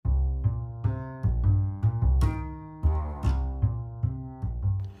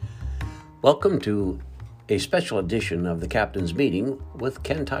Welcome to a special edition of the Captain's Meeting with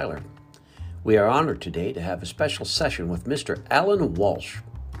Ken Tyler. We are honored today to have a special session with Mr. Alan Walsh.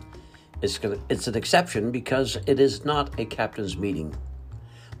 It's an exception because it is not a Captain's Meeting,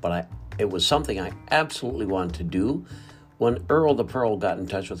 but it was something I absolutely wanted to do when Earl the Pearl got in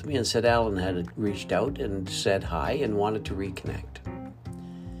touch with me and said Alan had reached out and said hi and wanted to reconnect.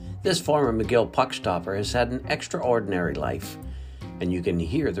 This former McGill puck stopper has had an extraordinary life, and you can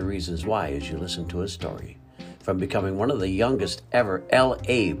hear the reasons why as you listen to his story. From becoming one of the youngest ever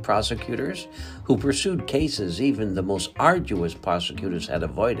LA prosecutors who pursued cases even the most arduous prosecutors had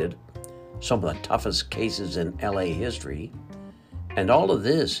avoided, some of the toughest cases in LA history, and all of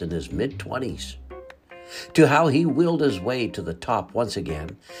this in his mid-20s, to how he willed his way to the top once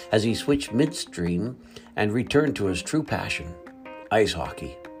again as he switched midstream and returned to his true passion, ice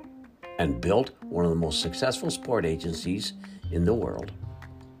hockey, and built one of the most successful sport agencies in the world.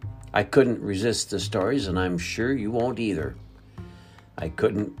 I couldn't resist the stories, and I'm sure you won't either. I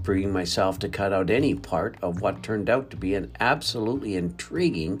couldn't bring myself to cut out any part of what turned out to be an absolutely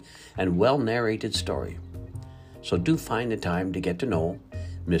intriguing and well-narrated story. So do find the time to get to know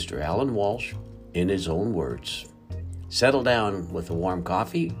Mr. Alan Walsh in his own words. Settle down with a warm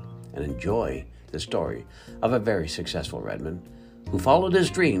coffee and enjoy the story of a very successful Redman who followed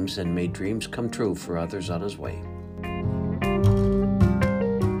his dreams and made dreams come true for others on his way.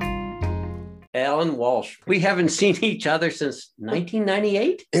 Alan Walsh. We haven't seen each other since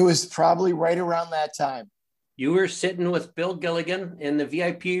 1998. It was probably right around that time. You were sitting with Bill Gilligan in the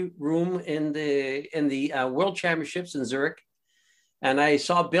VIP room in the World Championships in Zurich. And I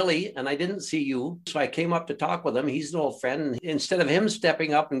saw Billy and I didn't see you. So I came up to talk with him. He's an old friend. And instead of him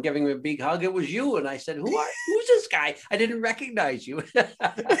stepping up and giving me a big hug, it was you. And I said, who's this guy? I didn't recognize you.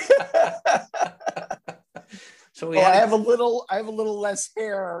 So I have a little less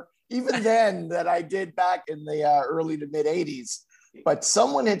hair even then that I did back in the early to mid 80s. But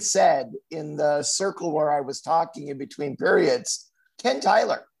someone had said in the circle where I was talking in between periods, Ken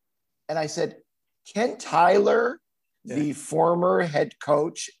Tyler. And I said, Ken Tyler, the former head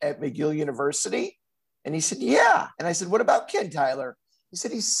coach at McGill University? And he said, yeah. And I said, what about Ken Tyler? He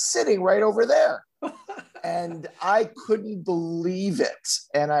said, he's sitting right over there. And I couldn't believe it.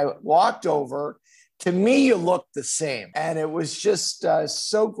 And I walked over. To me, you look the same. And it was just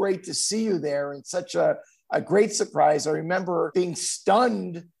so great to see you there, and such a great surprise. I remember being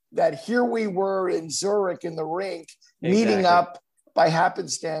stunned that here we were in Zurich in the rink, meeting up by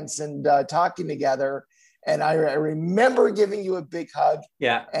happenstance and talking together. And I remember giving you a big hug.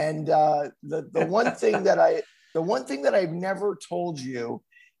 Yeah. And the one thing that I've never told you,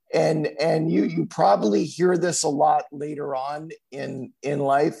 and you probably hear this a lot later on in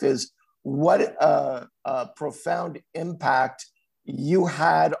life, is what a profound impact you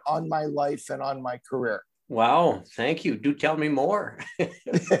had on my life and on my career. Wow. Thank you. Do tell me more.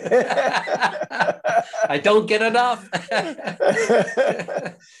 I don't get enough.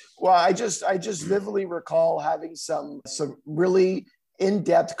 Well, I just vividly recall having some really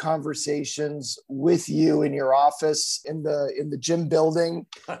in-depth conversations with you in your office in the gym building.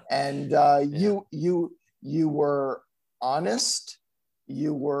 And you were honest,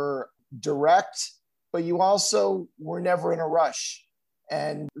 you were direct, but you also were never in a rush.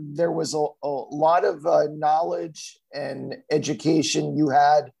 And there was a lot of knowledge and education you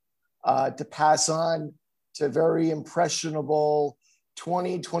had to pass on to very impressionable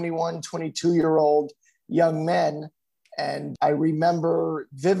 20, 21, 22-year-old young men. And I remember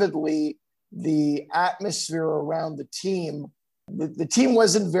vividly the atmosphere around the team. The team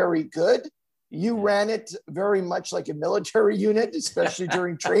wasn't very good. You ran it very much like a military unit, especially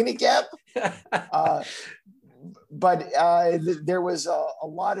during training camp. But there was a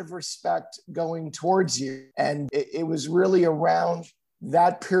lot of respect going towards you. And it was really around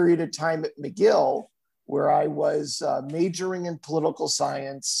that period of time at McGill where I was majoring in political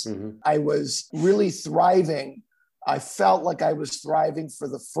science. Mm-hmm. I was really thriving. I felt like I was thriving for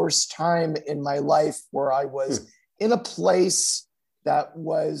the first time in my life, where I was in a place that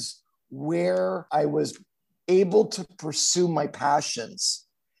was where I was able to pursue my passions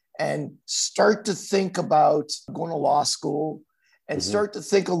and start to think about going to law school and start to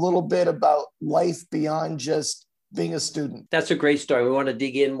think a little bit about life beyond just being a student. That's a great story. We want to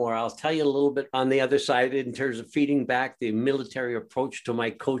dig in more. I'll tell you a little bit on the other side in terms of feeding back the military approach to my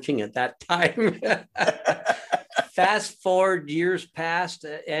coaching at that time. Fast forward, years passed,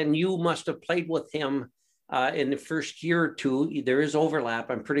 and you must have played with him in the first year or two. There is overlap,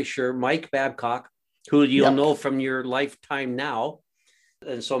 I'm pretty sure. Mike Babcock, who you'll know from your lifetime now.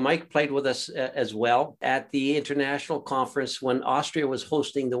 And so Mike played with us as well at the international conference when Austria was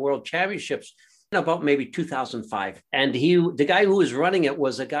hosting the World Championships in about maybe 2005. And the guy who was running it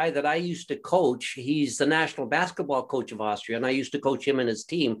was a guy that I used to coach. He's the national basketball coach of Austria, and I used to coach him and his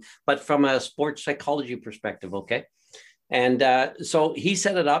team, but from a sports psychology perspective, okay? And so he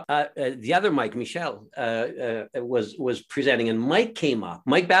set it up. The other Mike, Michel, was presenting, and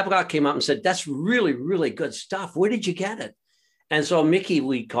Mike Babcock came up and said, "That's really, really good stuff. Where did you get it?" And so Mickey,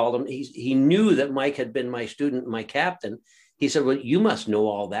 we called him, he knew that Mike had been my student, my captain. He said, "Well, you must know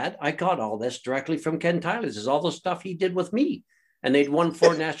all that. I got all this directly from Ken Tyler. This is all the stuff he did with me." And they'd won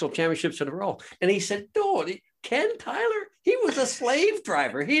 4 national championships in a row. And he said, "No, Ken Tyler, he was a slave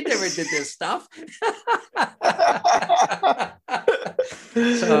driver. He never did this stuff."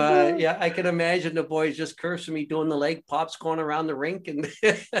 So yeah, I can imagine the boys just cursing me doing the leg pops going around the rink, and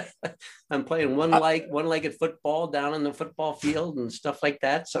I'm playing one-legged football down in the football field and stuff like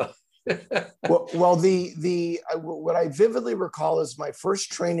that. So well, what I vividly recall is my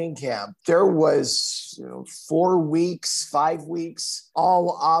first training camp. There was 4 weeks, 5 weeks, all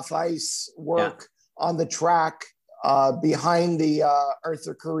off ice work on the track behind the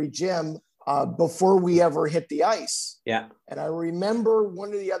Arthur Curry gym before we ever hit the ice. Yeah. And I remember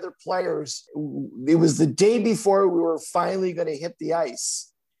one of the other players, it was the day before we were finally going to hit the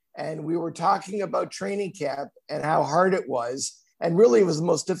ice. And we were talking about training camp and how hard it was. And really, it was the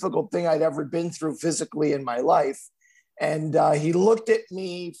most difficult thing I'd ever been through physically in my life. And he looked at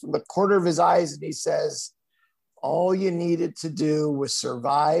me from the corner of his eyes and he says, "All you needed to do was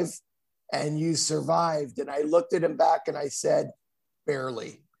survive, and you survived." And I looked at him back and I said,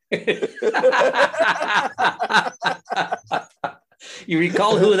 "Barely." You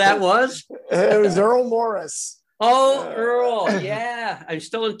recall who that was? It was Earl Morris. Oh, Earl. Yeah. I'm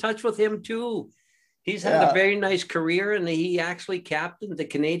still in touch with him too. He's had a very nice career, and he actually captained the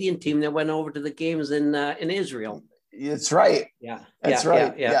Canadian team that went over to the games in Israel. That's right. Yeah. That's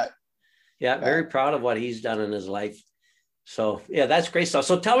right. Yeah. Very proud of what he's done in his life. So, yeah, that's great stuff.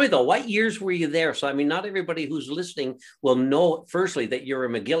 So tell me, though, what years were you there? So, I mean, not everybody who's listening will know, firstly, that you're a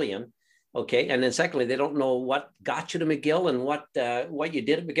McGillian. Okay. And then secondly, they don't know what got you to McGill and what you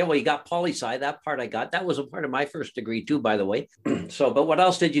did at McGill. Well, you got poli-sci. That part I got. That was a part of my first degree too, by the way. So, but what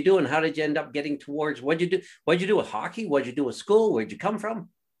else did you do, and how did you end up getting towards, what'd you do? What'd you do with hockey? What'd you do with school? Where'd you come from?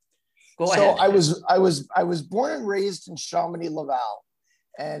 Go ahead. So I was born and raised in Chamonix, Laval.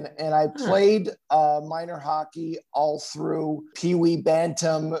 And I played minor hockey all through Pee Wee,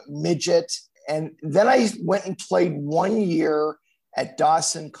 Bantam, Midget. And then I went and played 1 year at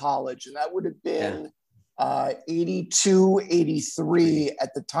Dawson College. And that would have been 82, 83.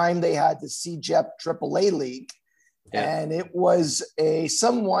 At the time, they had the CJEP AAA League. Yeah. And it was a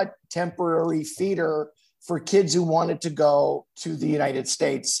somewhat temporary feeder for kids who wanted to go to the United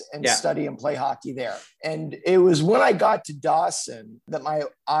States and study and play hockey there. And it was when I got to Dawson that my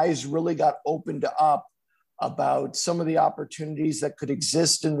eyes really got opened up about some of the opportunities that could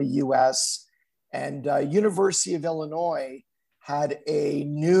exist in the US. And University of Illinois had a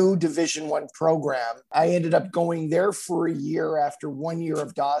new Division I program. I ended up going there for a year after 1 year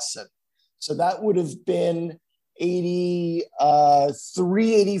of Dawson. So that would have been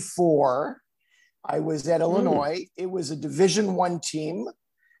 83, 84. I was at Illinois. It was a Division I team.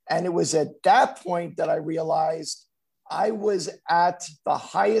 And it was at that point that I realized I was at the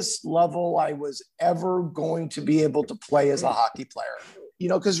highest level I was ever going to be able to play as a hockey player.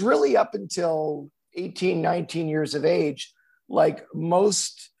 Because really up until 18, 19 years of age, like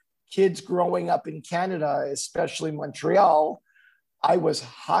most kids growing up in Canada, especially Montreal, I was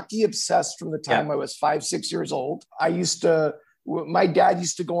hockey obsessed from the time I was 5, 6 years old. My dad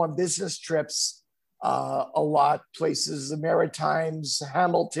used to go on business trips a lot, places, the Maritimes,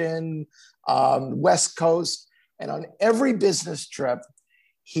 Hamilton, West Coast. And on every business trip,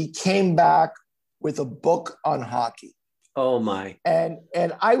 he came back with a book on hockey. Oh my. And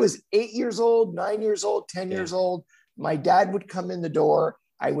I was 8 years old, 9 years old, 10 years old. My dad would come in the door.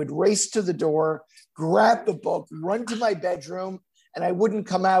 I would race to the door, grab the book, run to my bedroom, and I wouldn't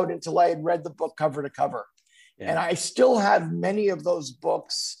come out until I had read the book cover to cover. Yeah. And I still have many of those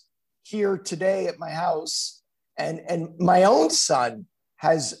books here today at my house. And my own son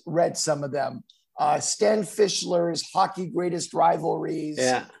has read some of them. Stan Fischler's Hockey Greatest Rivalries.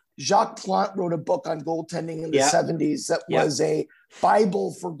 Yeah. Jacques Plante wrote a book on goaltending in the 70s that was a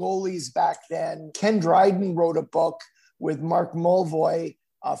Bible for goalies back then. Ken Dryden wrote a book with Mark Mulvoy,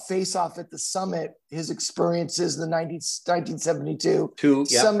 Face Off at the Summit, his experiences in the 1972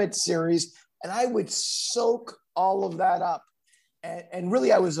 Summit series. And I would soak all of that up. And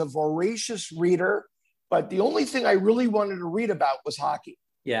really, I was a voracious reader, But the only thing I really wanted to read about was hockey.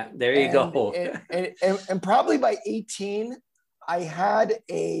 Yeah, there you go. And probably by 18, I had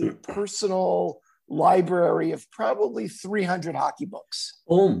a personal library of probably 300 hockey books.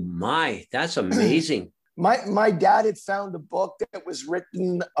 Oh my, that's amazing. My dad had found a book that was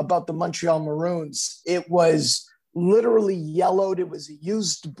written about the Montreal Maroons. It was literally yellowed. It was a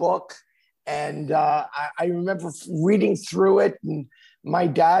used book. And I remember reading through it. And my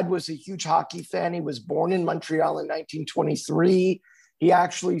dad was a huge hockey fan. He was born in Montreal in 1923. He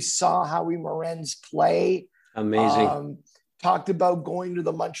actually saw Howie Morenz play. Amazing. Talked about going to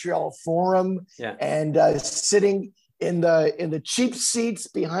the Montreal Forum and sitting in the cheap seats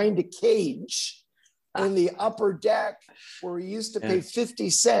behind a cage in the upper deck where he used to pay 50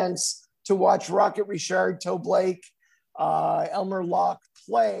 cents to watch Rocket Richard, Toe Blake, Elmer Locke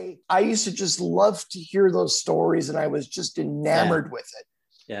play. I used to just love to hear those stories, and I was just enamored with it.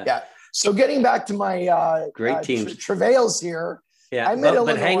 Yeah. So getting back to my great teams, travails here. Yeah,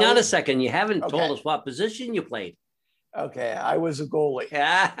 but hang on a second. You haven't told us what position you played. Okay, I was a goalie.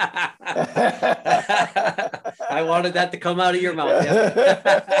 I wanted that to come out of your mouth.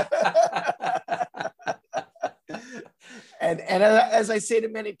 Yeah. And as I say to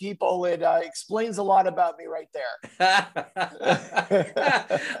many people, it explains a lot about me right there.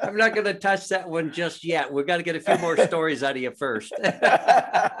 I'm not going to touch that one just yet. We've got to get a few more stories out of you first.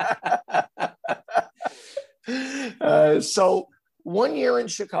 So 1 year in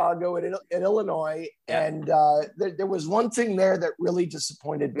Chicago in Illinois, and there was one thing there that really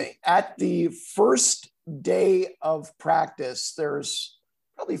disappointed me. At the first day of practice, there's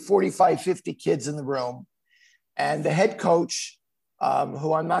probably 45, 50 kids in the room. And the head coach,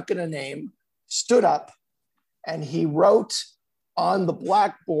 who I'm not going to name, stood up and he wrote on the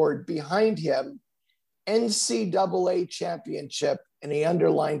blackboard behind him, NCAA championship, and he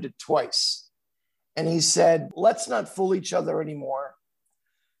underlined it twice. And he said, let's not fool each other anymore.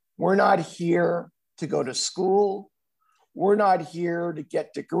 We're not here to go to school. We're not here to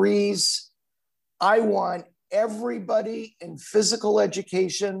get degrees. I want everybody in physical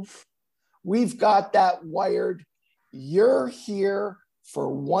education. We've got that wired. You're here for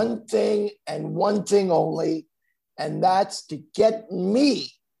one thing and one thing only, and that's to get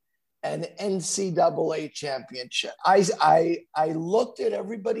me an NCAA championship. I looked at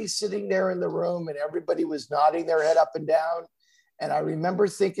everybody sitting there in the room, and everybody was nodding their head up and down. And I remember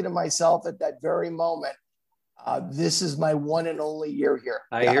thinking to myself at that very moment, this is my one and only year here.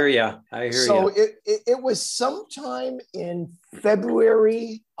 I hear you. So it was sometime in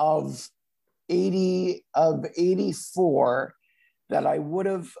February of 84 that I would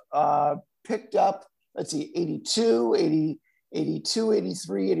have picked up, let's see, 82,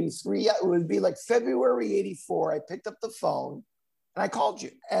 83. Yeah, it would be like February 84. I picked up the phone and I called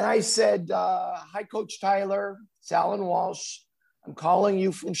you. And I said, hi, Coach Tyler. It's Alan Walsh. I'm calling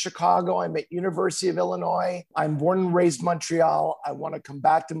you from Chicago. I'm at University of Illinois. I'm born and raised Montreal. I want to come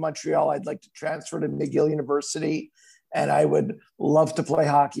back to Montreal. I'd like to transfer to McGill University, and I would love to play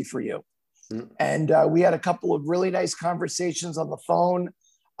hockey for you. And we had a couple of really nice conversations on the phone.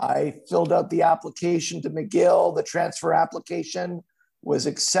 I filled out the application to McGill. The transfer application was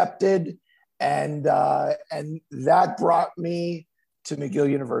accepted, and that brought me to McGill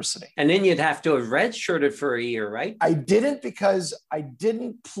University. And then you'd have to have redshirted for a year, right? I didn't, because I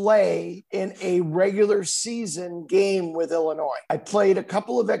didn't play in a regular season game with Illinois. I played a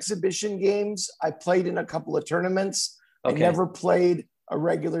couple of exhibition games. I played in a couple of tournaments. Okay. I never played a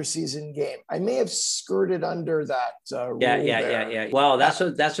regular season game. I may have skirted under that rule. Yeah. Well, that's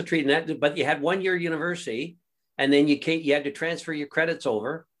a treat. But you had 1 year university, and then you had to transfer your credits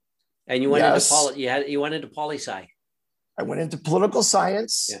over, and you went into poli-sci. I went into political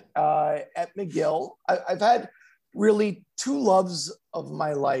science at McGill. I've had really two loves of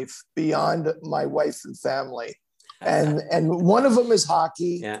my life beyond my wife and family, and one of them is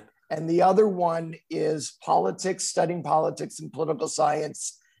hockey. Yeah. And the other one is politics, studying politics and political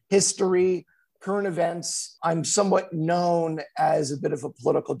science, history, current events. I'm somewhat known as a bit of a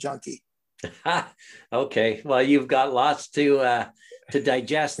political junkie. Okay. Well, you've got lots to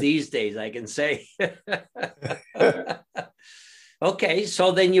digest these days, I can say. Okay.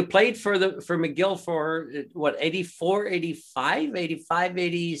 So then you played for McGill for what, 84, 85,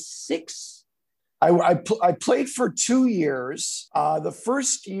 86? I played for 2 years, the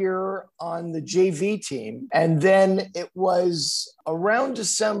first year on the JV team. And then it was around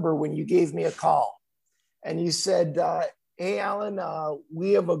December when you gave me a call and you said, hey, Alan,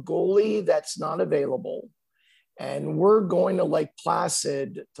 we have a goalie that's not available. And we're going to Lake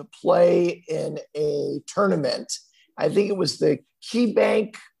Placid to play in a tournament. I think it was the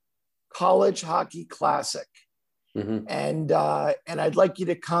KeyBank College Hockey Classic. Mm-hmm. And I'd like you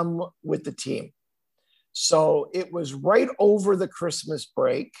to come with the team. So it was right over the Christmas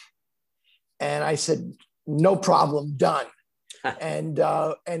break. And I said, no problem, done.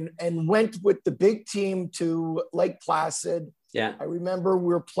 and went with the big team to Lake Placid. Yeah. I remember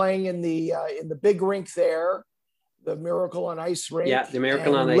we were playing in the big rink there, the Miracle on Ice rink. Yeah, the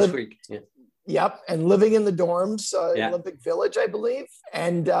Miracle on Ice rink. Yeah. Yep, and living in the dorms, Olympic Village, I believe.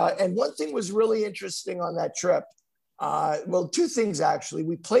 And one thing was really interesting on that trip. Well, two things actually.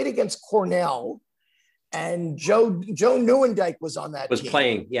 We played against Cornell, and Joe Neuendijk was on that team. Was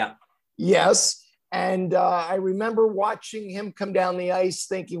playing, yeah. Yes, and I remember watching him come down the ice,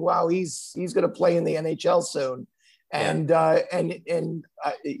 thinking, "Wow, he's going to play in the NHL soon." And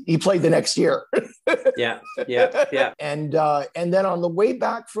he played the next year. Yeah. And then on the way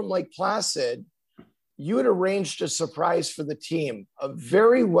back from Lake Placid, you had arranged a surprise for the team. A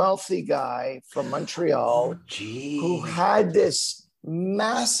very wealthy guy from Montreal who had this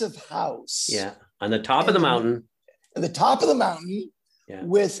massive house. Yeah, on the top of the mountain. At the top of the mountain,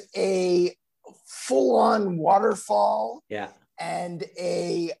 with a full-on waterfall. Yeah. And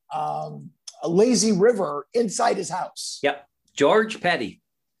a lazy river inside his house. Yep. George Petty.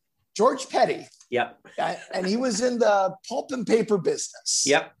 Yep. And he was in the pulp and paper business.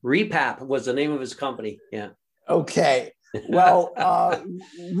 Yep. Repap was the name of his company. Yeah. Okay. Well, I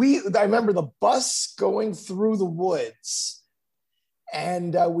remember the bus going through the woods,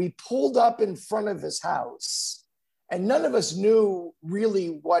 and we pulled up in front of his house, and none of us knew really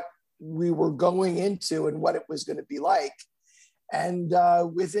what we were going into and what it was going to be like. And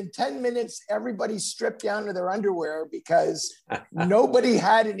within 10 minutes, everybody stripped down to their underwear because nobody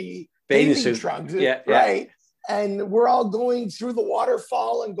had any bathing trunks, right? And we're all going through the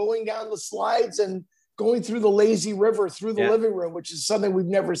waterfall and going down the slides and going through the lazy river through the living room, which is something we've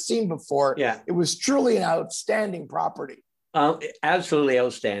never seen before. Yeah. It was truly an outstanding property. Absolutely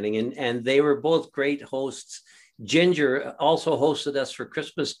outstanding. And they were both great hosts. Ginger also hosted us for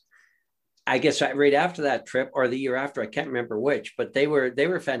Christmas, I guess right after that trip or the year after, I can't remember which, but they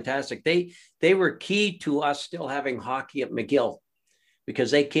were fantastic. They were key to us still having hockey at McGill, because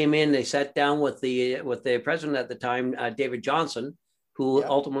they came in, they sat down with the president at the time, David Johnson, who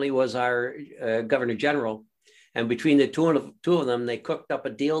ultimately was our Governor General. And between the two of them, they cooked up a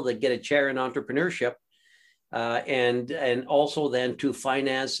deal to get a chair in entrepreneurship, and also then to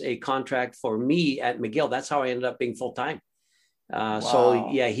finance a contract for me at McGill. That's how I ended up being full-time. Wow. So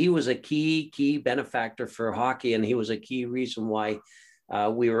yeah, he was a key benefactor for hockey, and he was a key reason why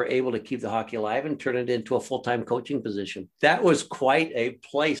we were able to keep the hockey alive and turn it into a full-time coaching position. That was quite a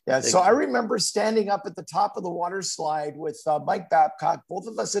place. Yeah, so I remember standing up at the top of the water slide with Mike Babcock, both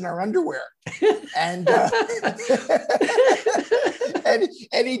of us in our underwear, and and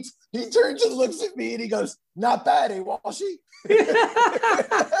he turns and looks at me and he goes, "Not bad, eh, Walshy?"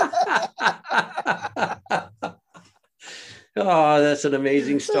 Oh, that's an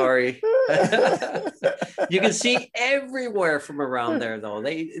amazing story. You can see everywhere from around there, though.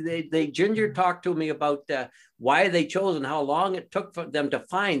 Ginger talked to me about why they chose and how long it took for them to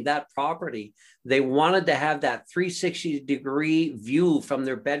find that property. They wanted to have that 360-degree view from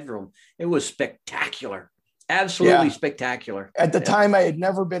their bedroom. It was spectacular. Absolutely spectacular. At the time, I had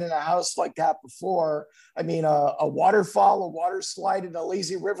never been in a house like that before. I mean, a waterfall, a water slide, and a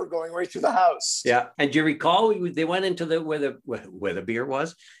lazy river going right through the house. Yeah. And do you recall they went into where the beer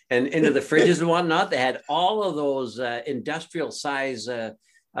was and into the fridges and whatnot? They had all of those industrial size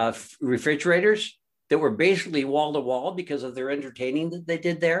refrigerators that were basically wall to wall because of their entertaining that they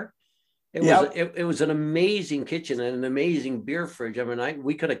did there. It was an amazing kitchen and an amazing beer fridge. I mean,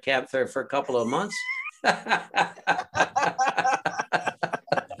 we could have camped there for a couple of months. Yeah.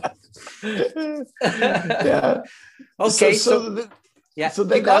 Okay. So that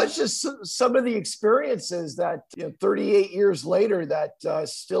was just some of the experiences that 38 years later that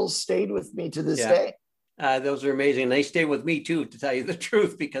still stayed with me to this day. Those are amazing. And they stayed with me too, to tell you the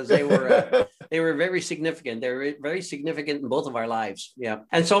truth, because they were very significant. They were very significant in both of our lives. Yeah.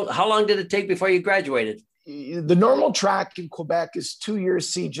 And so how long did it take before you graduated? The normal track in Quebec is 2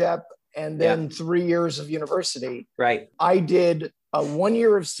 years CEGEP and then 3 years of university. Right. I did 1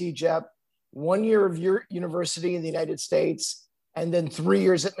 year of CEGEP, 1 year of university in the United States, and then 3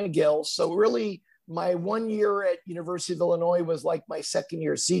 years at McGill. So really, my 1 year at University of Illinois was like my second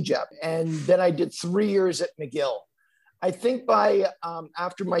year CEGEP. And then I did 3 years at McGill. I think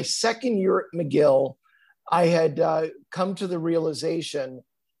after my second year at McGill, I had come to the realization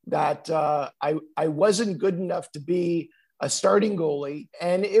that I wasn't good enough to be a starting goalie.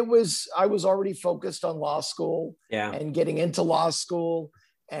 And I was already focused on law school and getting into law school.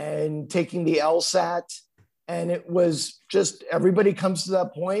 and taking the LSAT. And it was just, everybody comes to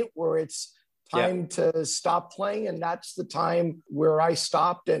that point where it's time to stop playing. And that's the time where I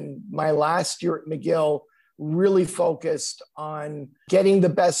stopped. And my last year at McGill really focused on getting the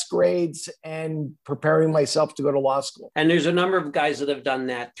best grades and preparing myself to go to law school. And there's a number of guys that have done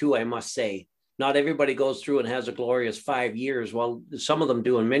that too, I must say. Not everybody goes through and has a glorious 5 years. Well, some of them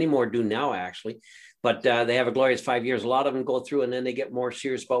do, and many more do now, actually. But they have a glorious 5 years. A lot of them go through and then they get more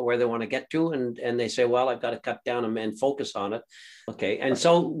serious about where they want to get to. And they say, well, I've got to cut down and focus on it. Okay. And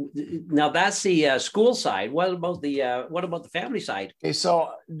so now that's the school side. What about the family side? Okay.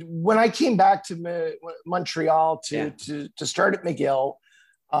 So when I came back to Montreal to start at McGill,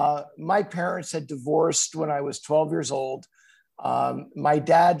 my parents had divorced when I was 12 years old. My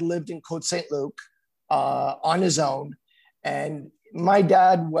dad lived in Côte Saint-Luc on his own. And my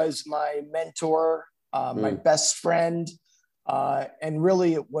dad was my mentor, my best friend. And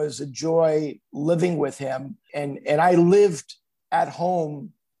really, it was a joy living with him. And I lived at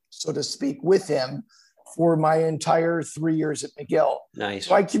home, so to speak, with him for my entire 3 years at McGill. Nice.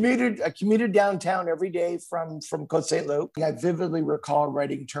 So I commuted downtown every day from Côte Saint-Luc. I vividly recall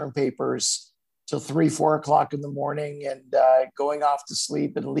writing term papers till 3-4 o'clock in the morning and going off to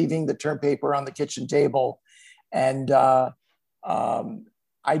sleep and leaving the term paper on the kitchen table. And I'd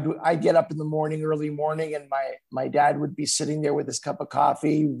get up in the morning, early morning, and my dad would be sitting there with his cup of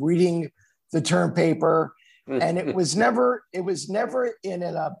coffee, reading the term paper. And it was never in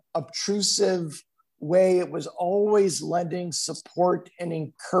an obtrusive way. It was always lending support and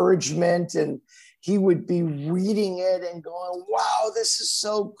encouragement. And he would be reading it and going, wow, this is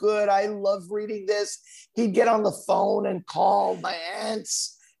so good. I love reading this. He'd get on the phone and call my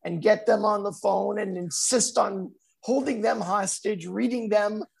aunts and get them on the phone and insist on holding them hostage, reading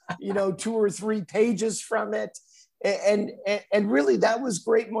them, 2 or 3 pages from it. And really that was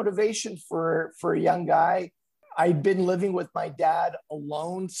great motivation for a young guy. I'd been living with my dad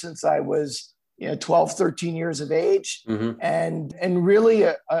alone since I was 12, 13 years of age. And really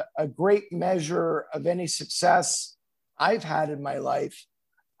a great measure of any success I've had in my life,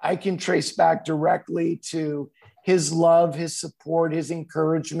 I can trace back directly to his love, his support, his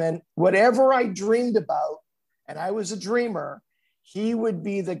encouragement. Whatever I dreamed about, and I was a dreamer, he would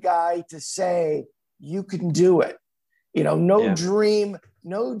be the guy to say, you can do it. No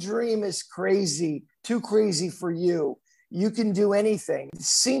dream is too crazy for you. You can do anything.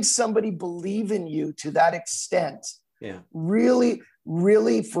 Seeing somebody believe in you to that extent, really,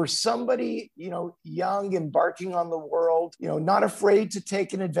 really for somebody, young, embarking on the world, not afraid to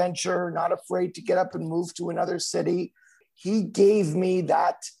take an adventure, not afraid to get up and move to another city. He gave me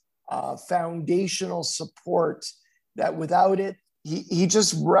that foundational support that without it, he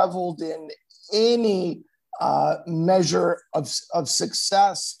just reveled in any measure of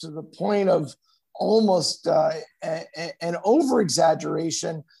success to the point of almost an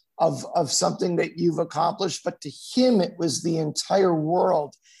over-exaggeration of something that you've accomplished. But to him, it was the entire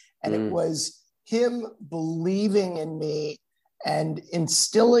world. And it was him believing in me and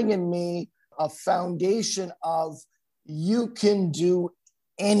instilling in me a foundation of you can do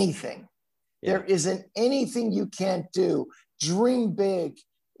anything. There isn't anything you can't do. Dream big.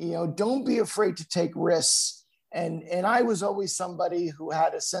 Don't be afraid to take risks. And I was always somebody who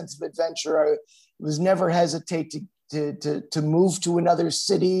had a sense of adventure. I was never hesitate to move to another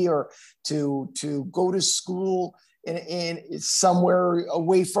city or to go to school in somewhere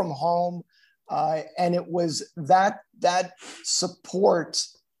away from home. And it was that support,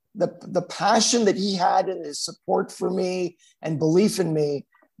 the passion that he had and his support for me and belief in me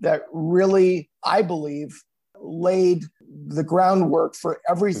that really, I believe, laid the groundwork for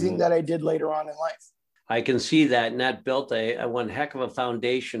everything that I did later on in life. I can see that, and that built a one heck of a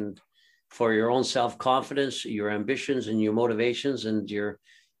foundation for your own self-confidence, your ambitions and your motivations, and your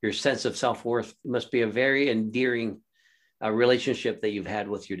sense of self-worth. Must be a very endearing relationship that you've had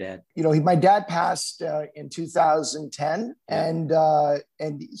with your dad. My dad passed in 2010, and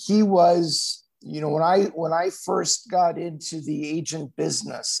he was, when I first got into the agent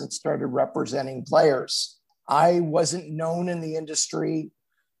business and started representing players, I wasn't known in the industry.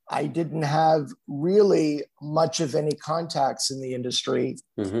 I didn't have really much of any contacts in the industry.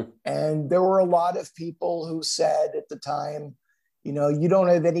 And there were a lot of people who said at the time, you don't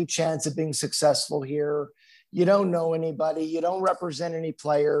have any chance of being successful here. You don't know anybody. You don't represent any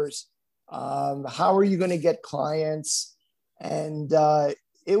players. How are you going to get clients? And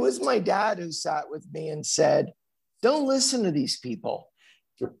it was my dad who sat with me and said, don't listen to these people.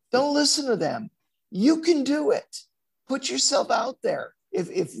 Don't listen to them. You can do it. Put yourself out there.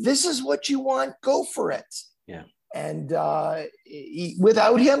 If this is what you want, go for it. Yeah. And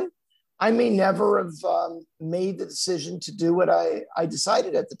without him, I may never have made the decision to do what I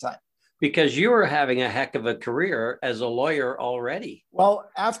decided at the time. Because you were having a heck of a career as a lawyer already. Well,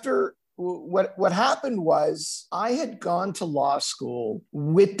 after what happened was I had gone to law school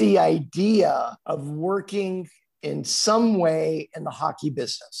with the idea of working in some way in the hockey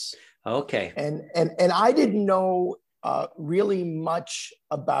business. Okay. And I didn't know really much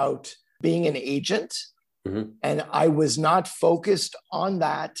about being an agent. Mm-hmm. And I was not focused on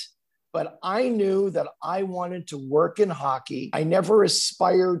that. But I knew that I wanted to work in hockey. I never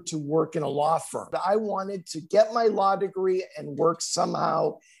aspired to work in a law firm. I wanted to get my law degree and work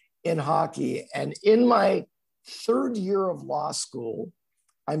somehow in hockey. And in my third year of law school,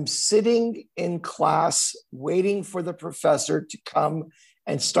 I'm sitting in class waiting for the professor to come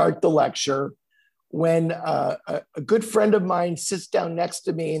and start the lecture when a good friend of mine sits down next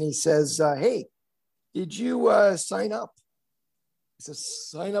to me and he says, hey, did you sign up? He says,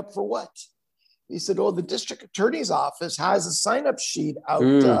 sign up for what? He said, oh, the district attorney's office has a sign-up sheet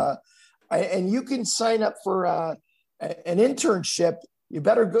out, and you can sign up for an internship. You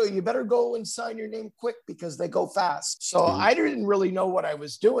better go and sign your name quick because they go fast. So I didn't really know what I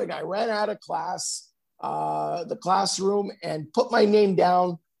was doing. I ran out of the classroom, and put my name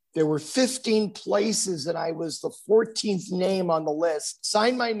down. There were 15 places and I was the 14th name on the list.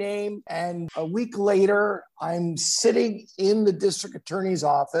 Signed my name, and a week later, I'm sitting in the district attorney's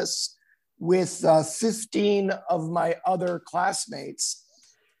office with 15 of my other classmates.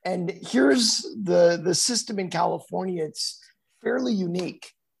 And here's the system in California. It's fairly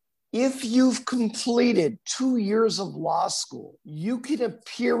unique. If you've completed 2 years of law school, you can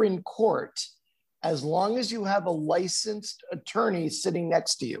appear in court as long as you have a licensed attorney sitting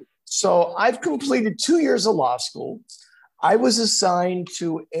next to you. So I've completed 2 years of law school. I was assigned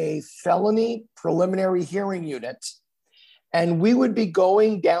to a felony preliminary hearing unit, and we would be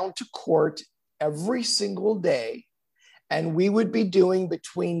going down to court every single day, and we would be doing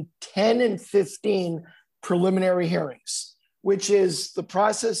between 10 and 15 preliminary hearings, which is the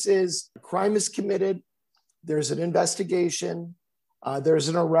process is a crime is committed, there's an investigation, there's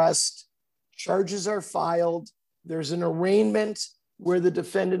an arrest, charges are filed, there's an arraignment where the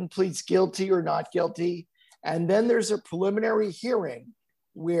defendant pleads guilty or not guilty, and then there's a preliminary hearing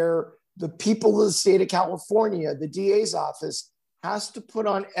where the people of the state of California, the DA's office, has to put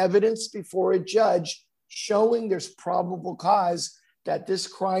on evidence before a judge showing there's probable cause that this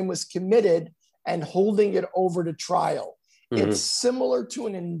crime was committed and holding it over to trial. Mm-hmm. It's similar to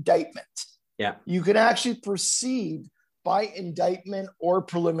an indictment. Yeah. You can actually proceed by indictment or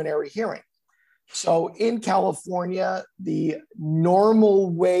preliminary hearing. So in California, the normal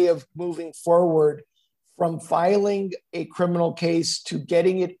way of moving forward from filing a criminal case to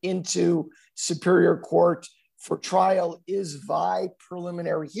getting it into Superior Court for trial is by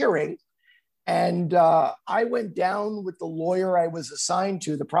preliminary hearing. And I went down with the lawyer I was assigned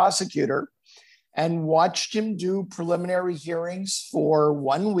to, the prosecutor, and watched him do preliminary hearings for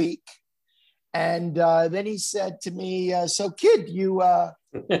 1 week. And then he said to me, so kid, you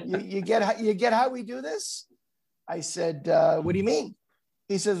get how we do this? I said, what do you mean?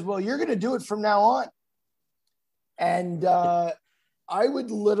 He says, well, you're going to do it from now on. And I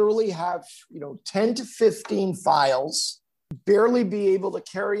would literally have, 10 to 15 files, barely be able to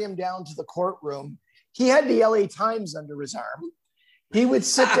carry him down to the courtroom. He had the LA Times under his arm. He would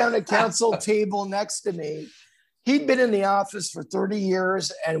sit down at counsel table next to me. He'd been in the office for 30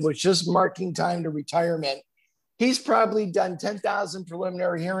 years and was just marking time to retirement. He's probably done 10,000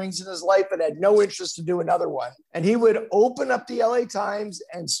 preliminary hearings in his life and had no interest to do another one. And he would open up the LA Times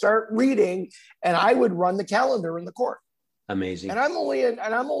and start reading, and I would run the calendar in the court. Amazing. And I'm only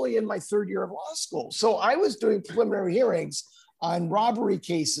in my third year of law school. So I was doing preliminary hearings on robbery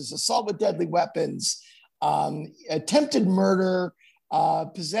cases, assault with deadly weapons, attempted murder,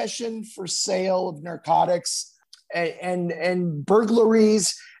 possession for sale of narcotics, and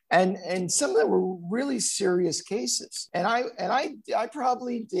burglaries, and some of them were really serious cases. And I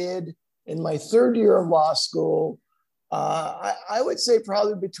probably did in my third year of law school, I would say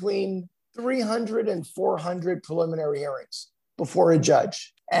probably between 300 and 400 preliminary hearings before a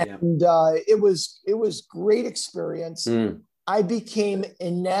judge. And it was great experience. I became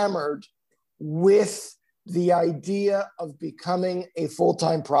enamored with the idea of becoming a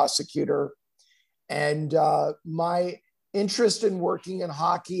full-time prosecutor. And my interest in working in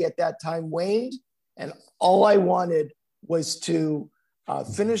hockey at that time waned. And all I wanted was to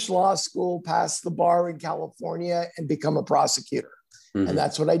finish law school, pass the bar in California, and become a prosecutor. Mm-hmm. And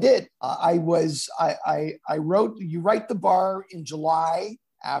that's what I did. You write the bar in July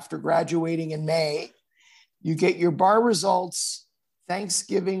after graduating in May. You get your bar results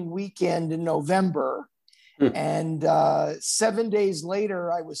Thanksgiving weekend in November. And 7 days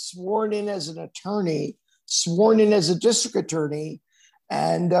later, I was sworn in as an attorney, sworn in as a district attorney.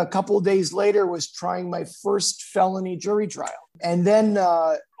 And a couple of days later was trying my first felony jury trial. And then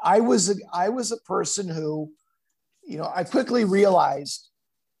I was a person who, I quickly realized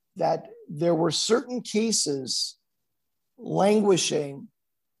that there were certain cases languishing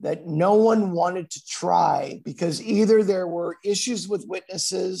that no one wanted to try because either there were issues with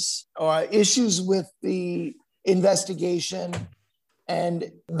witnesses or issues with the investigation,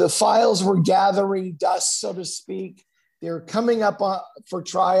 and the files were gathering dust, so to speak. They were coming up for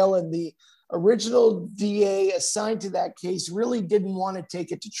trial, and the original DA assigned to that case really didn't want to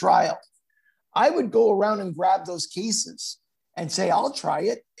take it to trial. I would go around and grab those cases and say, I'll try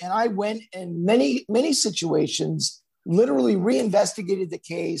it. And I went in many situations, literally reinvestigated the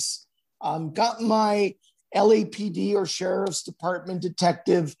case, got my LAPD or Sheriff's Department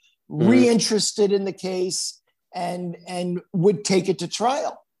detective reinterested in the case and would take it to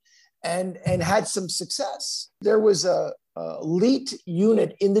trial and had some success. There was a elite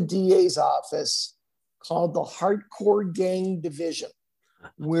unit in the DA's office called the Hardcore Gang Division,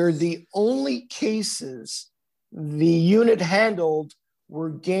 where the only cases the unit handled were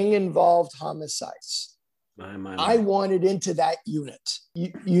gang-involved homicides. I wanted into that unit.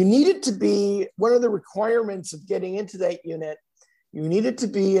 You needed to be, one of the requirements of getting into that unit, you needed to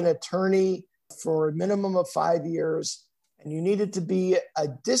be an attorney for a minimum of 5 years, and you needed to be a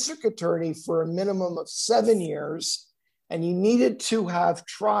district attorney for a minimum of 7 years, and you needed to have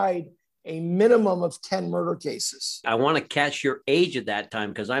tried a minimum of 10 murder cases. I want to catch your age at that time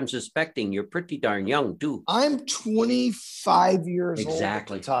because I'm suspecting you're pretty darn young too. I'm 25 years old at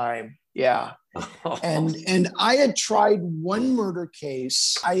the time. Yeah. And I had tried one murder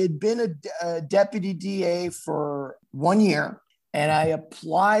case. I had been a deputy DA for 1 year, and I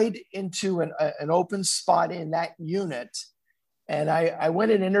applied into an open spot in that unit. And I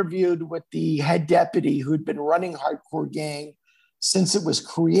went and interviewed with the head deputy who'd been running Hardcore Gang since it was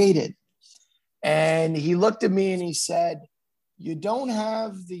created. And he looked at me and he said, you don't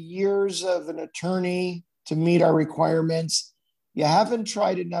have the years of an attorney to meet our requirements. You haven't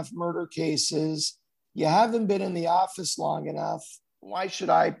tried enough murder cases. You haven't been in the office long enough. Why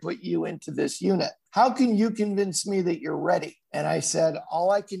should I put you into this unit? How can you convince me that you're ready? And I said, all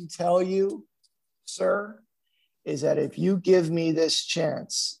I can tell you, sir, is that if you give me this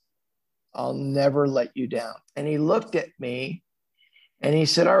chance, I'll never let you down. And he looked at me and he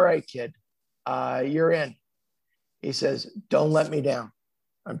said, all right, kid, you're in. He says, don't let me down.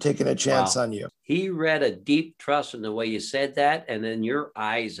 I'm taking a chance on you. He read a deep trust in the way you said that, and in your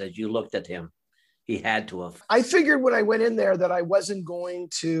eyes as you looked at him. He had to have. I figured when I went in there that I wasn't going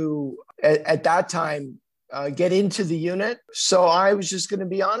to, at that time, get into the unit. So I was just going to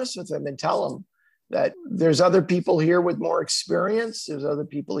be honest with him and tell him that there's other people here with more experience. There's other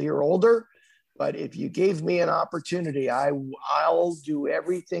people here older. But if you gave me an opportunity, I'll do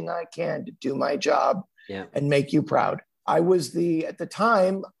everything I can to do my job and make you proud. I was at the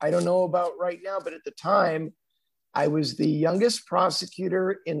time, I don't know about right now, but at the time, I was the youngest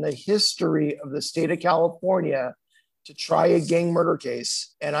prosecutor in the history of the state of California to try a gang murder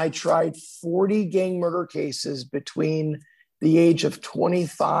case. And I tried 40 gang murder cases between the age of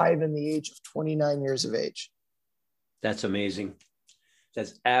 25 and the age of 29 years of age. That's amazing.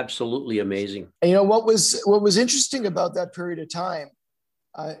 That's absolutely amazing. And what was interesting about that period of time,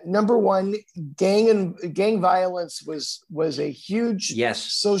 number one, gang violence was a huge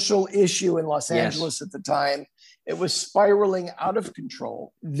social issue in Los Angeles at the time. It was spiraling out of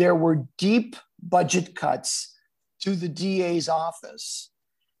control. There were deep budget cuts to the DA's office,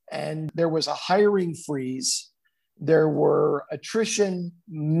 and there was a hiring freeze. There were attrition.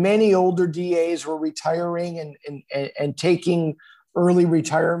 Many older DAs were retiring and taking early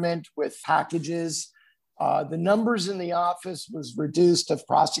retirement with packages. The numbers in the office was reduced of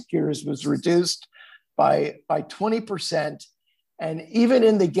prosecutors was reduced by 20%. And even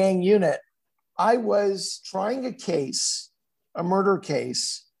in the gang unit, I was trying a murder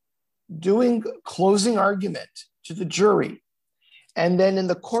case, doing closing argument to the jury. And then in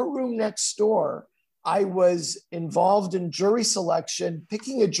the courtroom next door, I was involved in jury selection,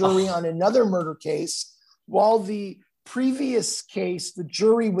 picking a jury on another murder case while the previous case, the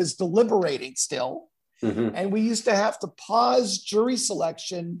jury was deliberating still. And we used to have to pause jury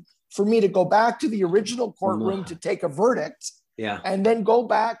selection for me to go back to the original courtroom to take a verdict and then go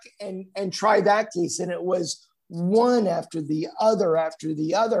back and try that case. And it was one after the other after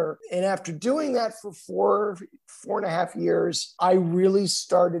the other. And after doing that for 4.5 years, I really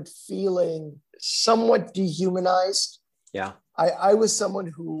started feeling somewhat dehumanized. Yeah. I was someone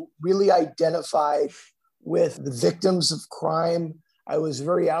who really identified with the victims of crime. I was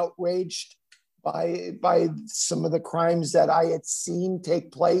very outraged by some of the crimes that I had seen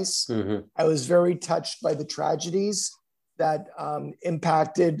take place. Mm-hmm. I was very touched by the tragedies that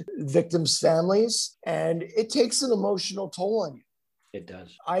impacted victims' families, and it takes an emotional toll on you. It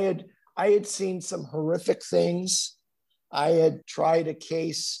does. I had seen some horrific things. I had tried a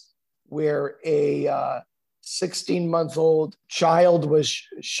case where a 16-month-old child was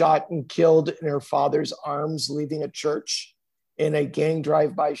shot and killed in her father's arms leaving a church in a gang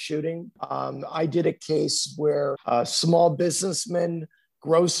drive-by shooting. I did a case where a small businessman,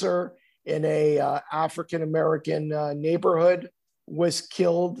 grocer in a African-American neighborhood was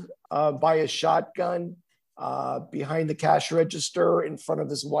killed by a shotgun behind the cash register in front of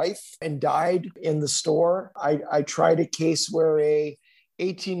his wife and died in the store. I tried a case where a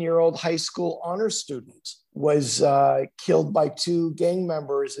 18-year-old high school honor student was killed by two gang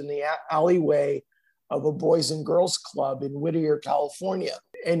members in the alleyway of a Boys and Girls Club in Whittier, California.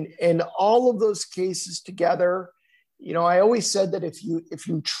 And all of those cases together, you know, I always said that if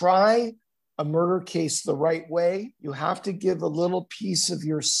you try a murder case the right way, you have to give a little piece of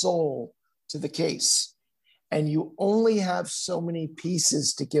your soul to the case. And you only have so many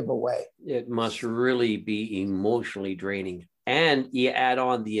pieces to give away. It must really be emotionally draining. And you add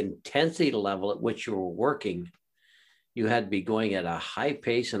on the intensity level at which you were working. You had to be going at a high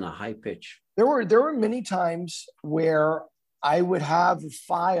pace and a high pitch. There were many times where I would have a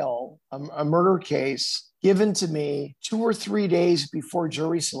file, a murder case, given to me 2 or 3 days before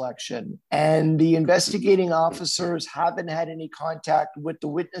jury selection. And the investigating officers haven't had any contact with the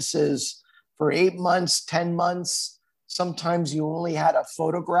witnesses for 8 months, 10 months. Sometimes you only had a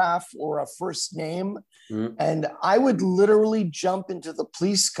photograph or a first name. Mm. And I would literally jump into the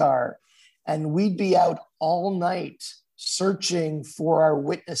police car and we'd be out all night searching for our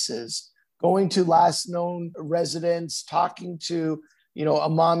witnesses, going to last known residents, talking to, you know, a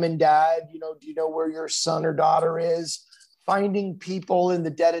mom and dad, you know, do you know where your son or daughter is? Finding people in the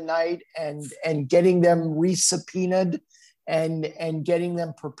dead of night and getting them re-subpoenaed and getting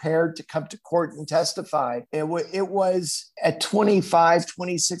them prepared to come to court and testify. It was at 25,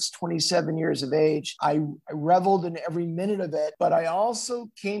 26, 27 years of age. I reveled in every minute of it, but I also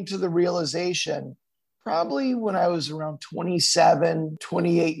came to the realization, probably when I was around 27,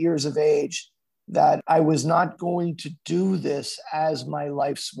 28 years of age, that I was not going to do this as my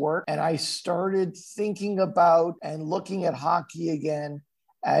life's work. And I started thinking about and looking at hockey again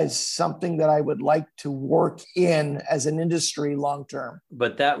as something that I would like to work in as an industry long-term.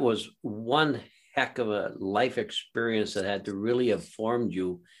 But that was one heck of a life experience that had to really have formed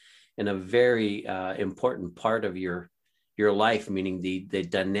you in a very important part of your life, meaning the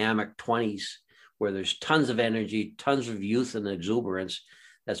dynamic 20s, where there's tons of energy, tons of youth and exuberance.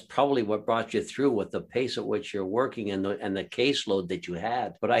 That's probably what brought you through with the pace at which you're working and the caseload that you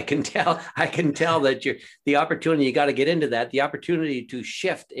had. But I can tell that the opportunity, you got to get into that, the opportunity to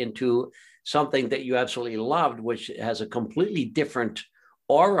shift into something that you absolutely loved, which has a completely different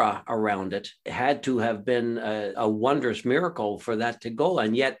aura around it, had to have been a wondrous miracle for that to go.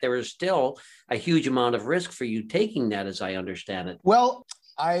 And yet there is still a huge amount of risk for you taking that, as I understand it. Well,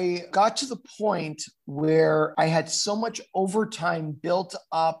 I got to the point where I had so much overtime built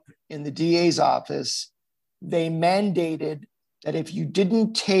up in the DA's office, they mandated that if you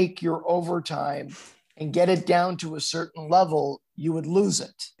didn't take your overtime and get it down to a certain level, you would lose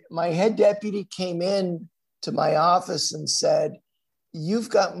it. My head deputy came in to my office and said, "You've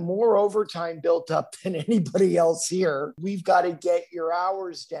got more overtime built up than anybody else here. We've got to get your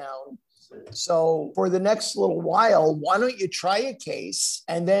hours down. So for the next little while, why don't you try a case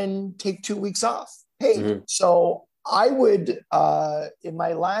and then take 2 weeks off paid?" Mm-hmm. So I would, in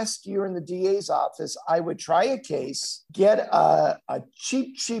my last year in the DA's office, I would try a case, get a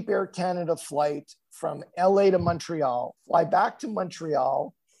cheap Air Canada flight from LA to Montreal, fly back to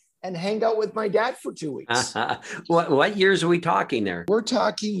Montreal, and hang out with my dad for 2 weeks. What years are we talking there? We're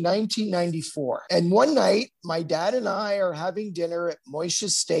talking 1994. And one night, my dad and I are having dinner at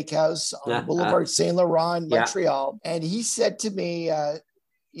Moishe's Steakhouse on Boulevard Saint Laurent, Montreal. Yeah. And he said to me,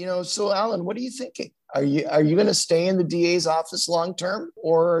 so Alan, what are you thinking? Are you going to stay in the DA's office long term,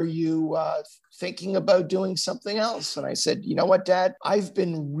 or are you thinking about doing something else? And I said, you know what, Dad? I've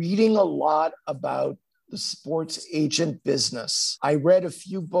been reading a lot about the sports agent business. I read a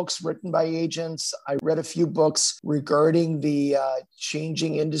few books written by agents. I read a few books regarding the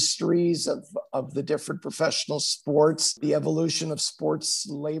changing industries of the different professional sports, the evolution of sports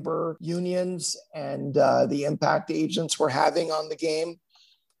labor unions, and the impact agents were having on the game.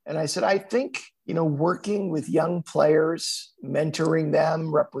 And I said, I think, working with young players, mentoring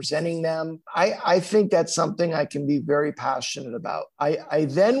them, representing them, I think that's something I can be very passionate about. I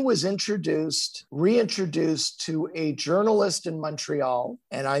then was reintroduced to a journalist in Montreal,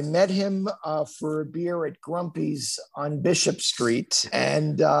 and I met him for a beer at Grumpy's on Bishop Street.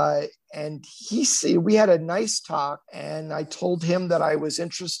 And we had a nice talk, and I told him that I was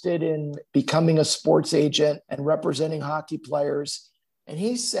interested in becoming a sports agent and representing hockey players. And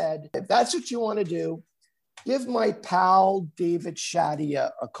he said, if that's what you want to do, give my pal David Shadia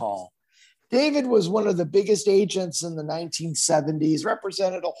a call. David was one of the biggest agents in the 1970s,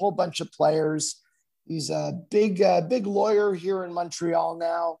 represented a whole bunch of players. He's a big lawyer here in Montreal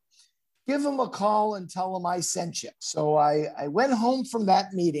now. Give him a call and tell him I sent you. So I went home from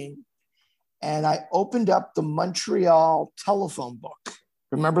that meeting and I opened up the Montreal telephone book.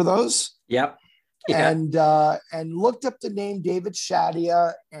 Remember those? Yep. Yeah. And looked up the name David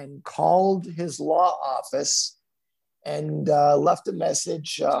Shadia and called his law office and left a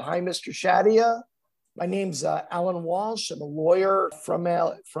message. Hi, Mr. Shadia. My name's Alan Walsh. I'm a lawyer from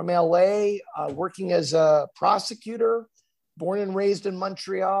LA, working as a prosecutor, born and raised in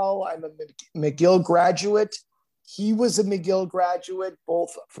Montreal. I'm a McGill graduate. He was a McGill graduate,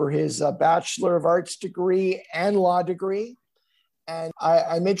 both for his Bachelor of Arts degree and law degree. And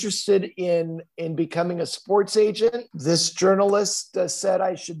I'm interested in becoming a sports agent. This journalist said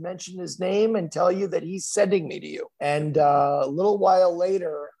I should mention his name and tell you that he's sending me to you. And a little while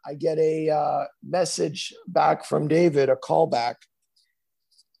later, I get a message back from David, a call back.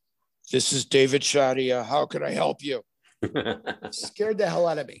 This is David Shadia. How can I help you? Scared the hell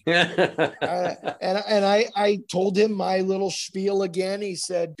out of me. And I told him my little spiel again. He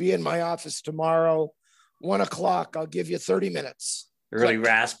said, be in my office tomorrow. 1:00, I'll give you 30 minutes. Really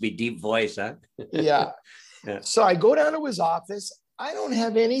raspy, deep voice, huh? Yeah. So I go down to his office. I don't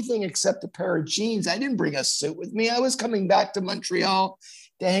have anything except a pair of jeans. I didn't bring a suit with me. I was coming back to Montreal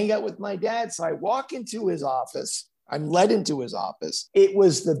to hang out with my dad. So I walk into his office. I'm led into his office. It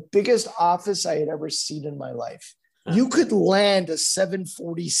was the biggest office I had ever seen in my life. You could land a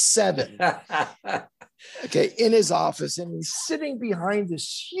 747 in his office. And he's sitting behind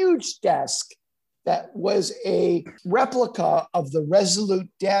this huge desk that was a replica of the Resolute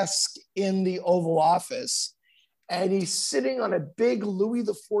desk in the Oval Office. And he's sitting on a big Louis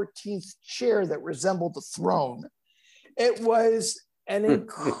XIV chair that resembled a throne. It was an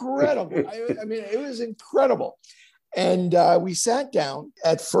incredible, it was incredible. And we sat down.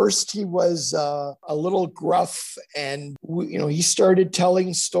 At first, he was a little gruff, and he started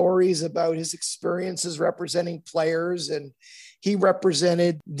telling stories about his experiences representing players. And he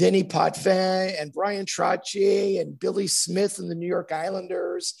represented Denis Potvin and Brian Trottier and Billy Smith in the New York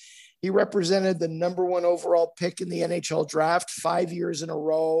Islanders. He represented the #1 overall pick in the NHL draft 5 years in a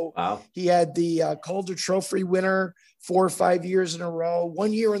row. Wow. He had the Calder Trophy winner 4 or 5 years in a row.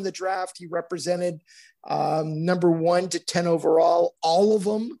 1 year in the draft, he represented #1 to 10 overall, all of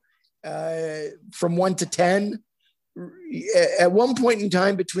them from 1 to 10. At one point in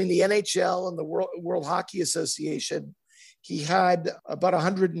time, between the NHL and the World Hockey Association, he had about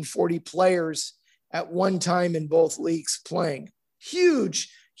 140 players at one time in both leagues playing. Huge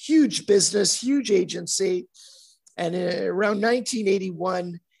business, huge agency. And around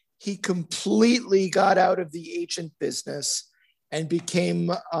 1981, he completely got out of the agent business and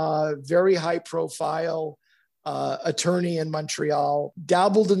became a very high profile attorney in Montreal,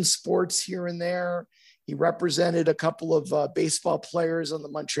 dabbled in sports here and there. He represented a couple of baseball players on the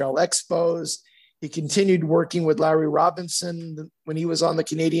Montreal Expos. He continued working with Larry Robinson when he was on the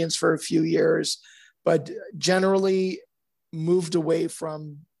Canadiens for a few years, but generally moved away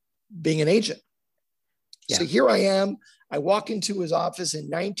from being an agent. Yeah. So here I am. I walk into his office in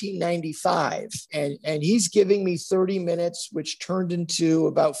 1995, and he's giving me 30 minutes, which turned into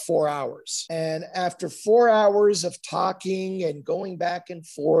about 4 hours. And after 4 hours of talking and going back and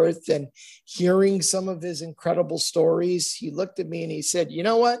forth and hearing some of his incredible stories, he looked at me and he said, you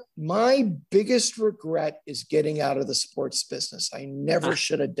know what? My biggest regret is getting out of the sports business. I never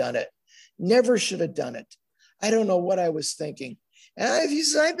should have done it. Never should have done it. I don't know what I was thinking. And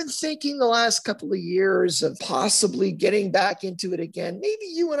I've been thinking the last couple of years of possibly getting back into it again. Maybe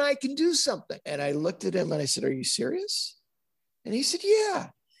you and I can do something. And I looked at him and I said, are you serious? And he said,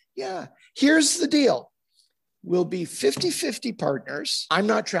 yeah. Here's the deal. We'll be 50-50 partners. I'm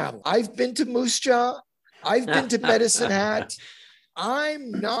not traveling. I've been to Moose Jaw. I've been to Medicine Hat.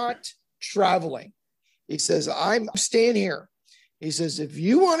 I'm not traveling. He says, I'm staying here. He says, if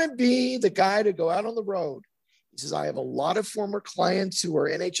you want to be the guy to go out on the road, he says, I have a lot of former clients who are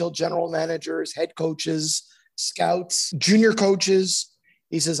NHL general managers, head coaches, scouts, junior coaches.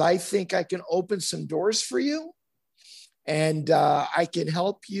 He says, I think I can open some doors for you. And I can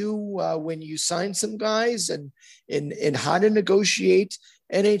help you when you sign some guys and in how to negotiate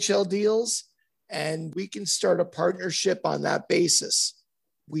NHL deals. And we can start a partnership on that basis.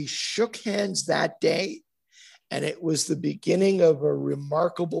 We shook hands that day, and it was the beginning of a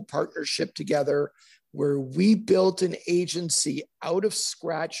remarkable partnership together where we built an agency out of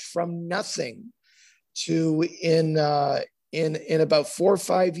scratch from nothing to in about 4 or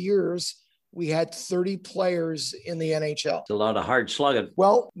 5 years, we had 30 players in the NHL. It's a lot of hard slugging.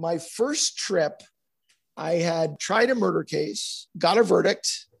 Well, my first trip, I had tried a murder case, got a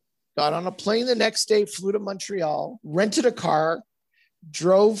verdict, got on a plane the next day, flew to Montreal, rented a car,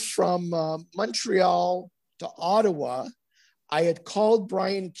 drove from Montreal to Ottawa. I had called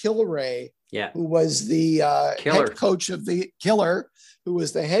Brian Kilray, who was the head coach of the Killer, who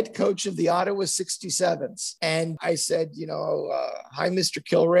was the head coach of the Ottawa 67s. And I said, hi, Mr.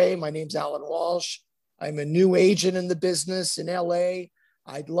 Kilray. My name's Alan Walsh. I'm a new agent in the business in LA.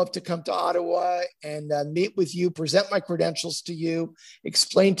 I'd love to come to Ottawa and meet with you, present my credentials to you,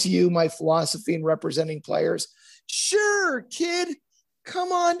 explain to you my philosophy in representing players. Sure, kid.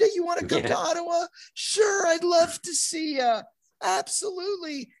 Come on. Do you want to come to Ottawa? Sure. I'd love to see you.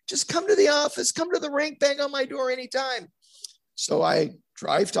 Absolutely. Just come to the office, come to the rink, bang on my door anytime. So I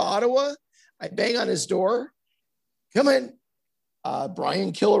drive to Ottawa. I bang on his door. Come in.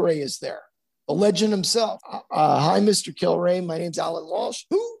 Brian Kilray is there, the legend himself. Hi, Mr. Kilray. My name's Alan Walsh.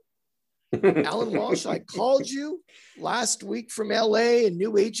 Who? Alan Walsh. I called you last week from LA, a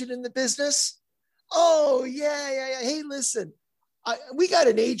new agent in the business. Oh, yeah. Hey, listen, we got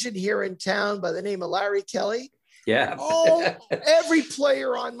an agent here in town by the name of Larry Kelly. Yeah. Every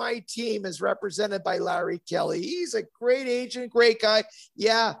player on my team is represented by Larry Kelly. He's a great agent, great guy.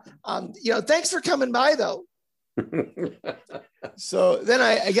 Yeah. Thanks for coming by though. So then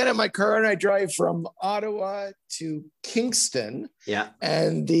I get in my car and I drive from Ottawa to Kingston. Yeah.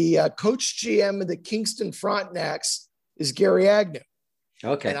 And the coach GM of the Kingston Frontenacs is Gary Agnew.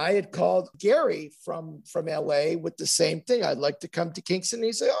 Okay. And I had called Gary from LA with the same thing. I'd like to come to Kingston. And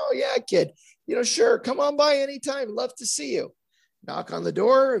he said, oh yeah, kid, sure. Come on by anytime. Love to see you. Knock on the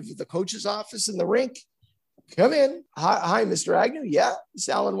door of the coach's office in the rink. Come in. Hi, Mr. Agnew. Yeah, it's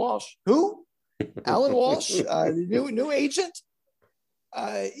Alan Walsh. Who? Alan Walsh, the new agent.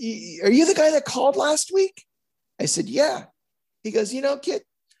 Are you the guy that called last week? I said, yeah. He goes, kid,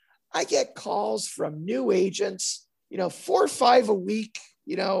 I get calls from new agents, 4 or 5 a week,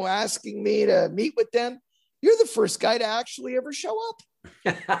 asking me to meet with them. You're the first guy to actually ever show up.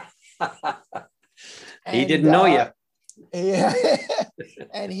 He didn't know you. Yeah.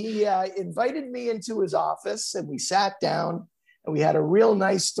 And he invited me into his office and we sat down and we had a real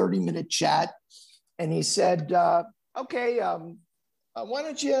nice 30-minute chat. And he said, okay, why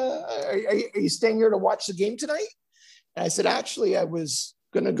don't you, are you staying here to watch the game tonight? And I said, actually, I was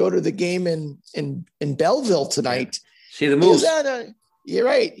going to go to the game in Belleville tonight. See the Moose. You're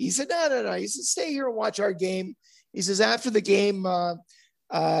right. He said, no. He said, stay here and watch our game. He says, after the game,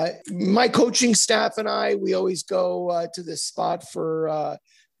 my coaching staff and we always go to this spot for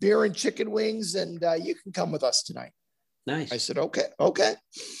beer and chicken wings, and you can come with us tonight. Nice. I said, okay.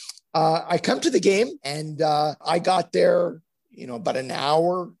 I come to the game, and I got there, about an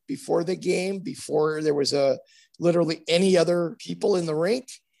hour before the game, before there was literally any other people in the rink.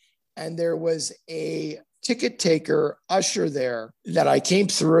 And there was a ticket taker usher there that I came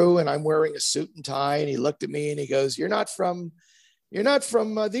through, and I'm wearing a suit and tie. And he looked at me and he goes, you're not from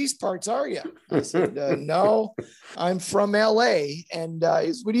these parts, are you? I said, no, I'm from LA. And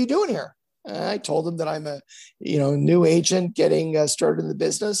he said, what are you doing here? And I told him that I'm a, new agent getting started in the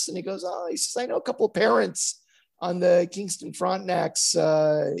business. And he goes, he says, I know a couple of parents on the Kingston Frontenacs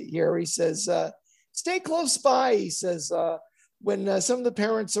here. He says, stay close by. He says, when some of the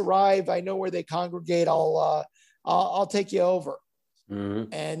parents arrive, I know where they congregate. I'll take you over.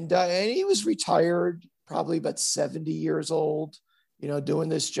 Mm-hmm. And he was retired, probably about 70 years old, doing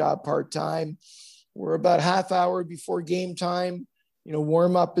this job part-time. We're about half hour before game time.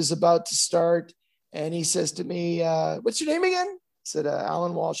 Warm up is about to start. And he says to me, what's your name again? I said,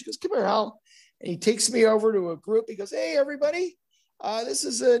 Alan Walsh. He goes, come here, Al. And he takes me over to a group. He goes, hey, everybody. This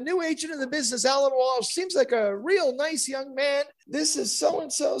is a new agent in the business, Alan Walsh. Seems like a real nice young man. This is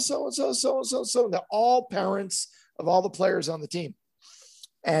so-and-so, so-and-so, so-and-so, so-and-so. They're all parents of all the players on the team.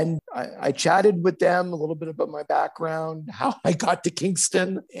 And I chatted with them a little bit about my background, how I got to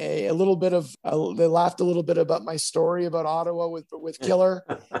Kingston, they laughed a little bit about my story about Ottawa with Killer.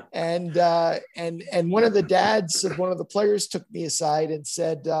 And one of the dads of one of the players took me aside and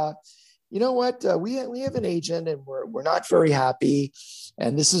said, you know what, we have an agent and we're not very happy.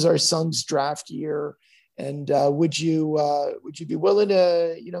 And this is our son's draft year. And would you be willing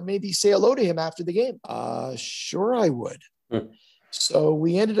to, maybe say hello to him after the game? Sure, I would. So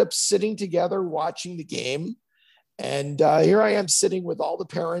we ended up sitting together watching the game. And here I am sitting with all the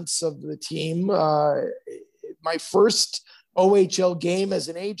parents of the team. My first OHL game as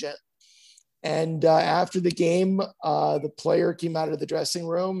an agent. And after the game, the player came out of the dressing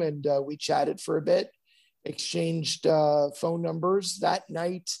room and we chatted for a bit, exchanged phone numbers. That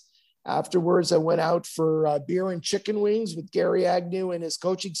night afterwards, I went out for beer and chicken wings with Gary Agnew and his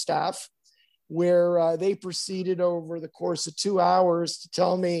coaching staff, where they proceeded over the course of 2 hours to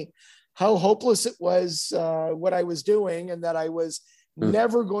tell me how hopeless it was, what I was doing, and that I was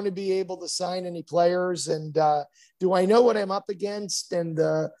never going to be able to sign any players. And do I know what I'm up against? And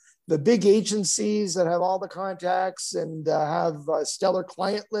the big agencies that have all the contacts and have stellar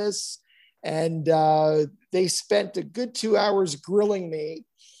client lists. And they spent a good 2 hours grilling me.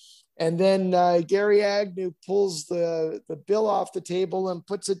 And then Gary Agnew pulls the bill off the table and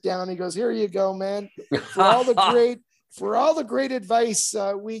puts it down. He goes, "Here you go, man. For all the great advice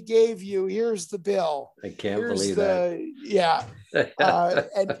we gave you, here's the bill." I can't believe that. Yeah.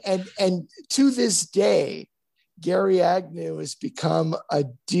 And to this day, Gary Agnew has become a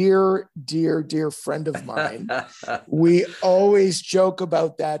dear, dear, dear friend of mine. We always joke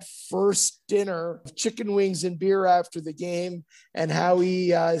about that first dinner of chicken wings and beer after the game and how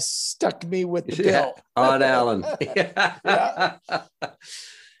he stuck me with the bill. On Allen. Yeah.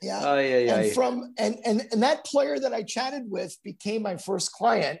 Oh, yeah. And that player that I chatted with became my first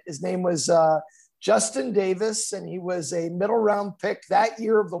client. His name was Justin Davis, and he was a middle round pick that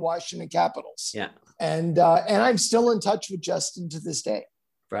year of the Washington Capitals. Yeah. And I'm still in touch with Justin to this day.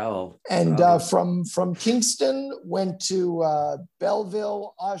 Bravo. And from Kingston, went to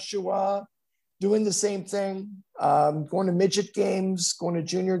Belleville, Oshawa, doing the same thing, going to midget games, going to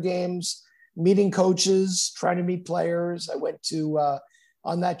junior games, meeting coaches, trying to meet players. I went to,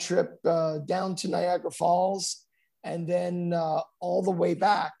 on that trip, down to Niagara Falls, and then all the way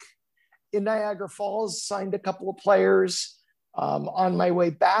back. In Niagara Falls, signed a couple of players. On my way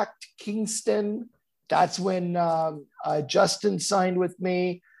back to Kingston, that's when Justin signed with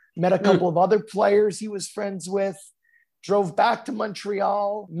me, met a couple of other players he was friends with, drove back to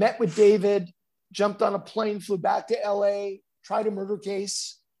Montreal, met with David, jumped on a plane, flew back to LA, tried a murder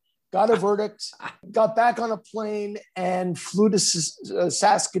case, got a verdict, got back on a plane and flew to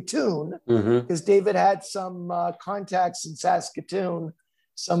Saskatoon because David had some contacts in Saskatoon,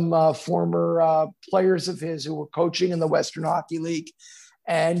 some former players of his who were coaching in the Western Hockey League,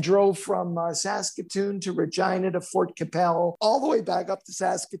 and drove from Saskatoon to Regina to Fort Capel, all the way back up to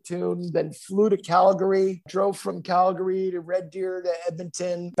Saskatoon, then flew to Calgary, drove from Calgary to Red Deer to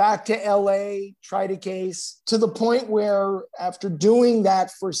Edmonton, back to LA, tried a case, to the point where after doing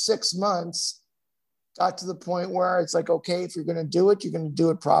that for 6 months, got to the point where it's like, okay, if you're going to do it, you're going to do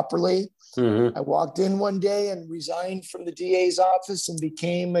it properly. I walked in one day and resigned from the DA's office and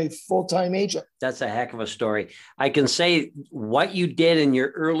became a full-time agent. That's a heck of a story. I can say what you did in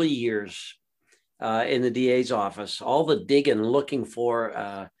your early years in the DA's office, all the digging, looking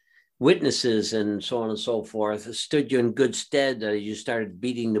for witnesses and so on and so forth, stood you in good stead. You started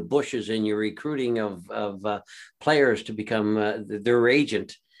beating the bushes in your recruiting of players to become their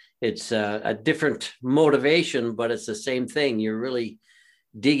agent. It's a different motivation, but it's the same thing. You're really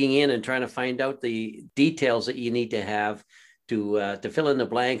digging in and trying to find out the details that you need to have to fill in the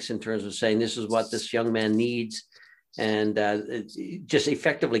blanks in terms of saying this is what this young man needs, and just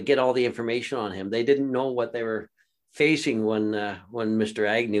effectively get all the information on him. They didn't know what they were facing when Mr.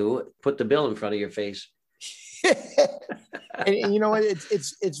 Agnew put the bill in front of your face. And you know what?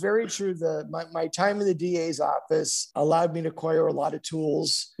 It's very true. My time in the DA's office allowed me to acquire a lot of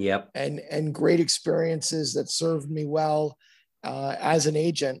tools. Yep. And great experiences that served me well as an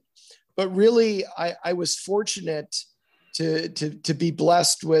agent. But really, I was fortunate to be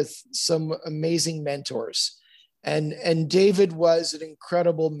blessed with some amazing mentors. And David was an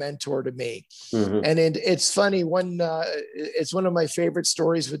incredible mentor to me. And it's funny, it's one of my favorite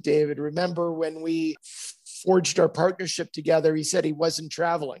stories with David. Remember when we forged our partnership together, he said he wasn't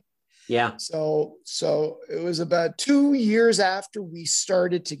traveling. Yeah. So it was about 2 years after we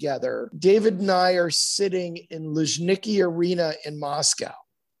started together. David and I are sitting in Luzhniki Arena in Moscow.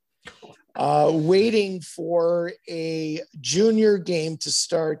 waiting for a junior game to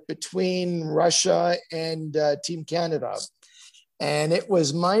start between Russia and Team Canada. And it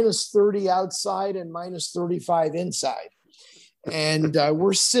was minus 30 outside and minus 35 inside. And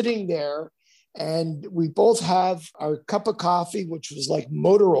we're sitting there, and we both have our cup of coffee, which was like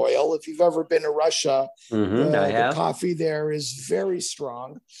motor oil. If you've ever been to Russia, the coffee there is very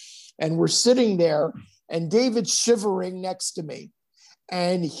strong. And we're sitting there, and David's shivering next to me.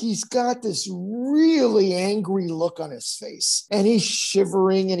 And he's got this really angry look on his face. And he's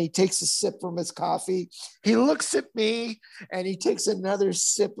shivering, and he takes a sip from his coffee. He looks at me, and he takes another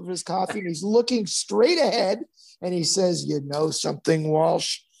sip of his coffee, and he's looking straight ahead. And he says, "You know something,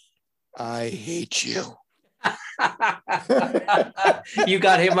 Walsh? I hate you." You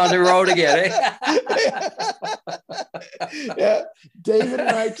got him on the road again, Yeah, David and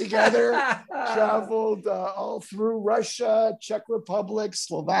I together traveled all through Russia, Czech Republic,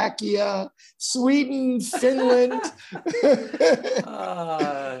 Slovakia, Sweden, Finland.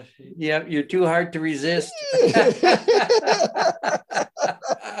 Yeah, you're too hard to resist.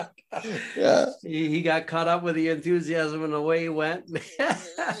 Yeah, he got caught up with the enthusiasm and away he went.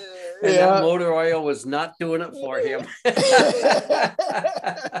 And that motor oil was not doing it for him.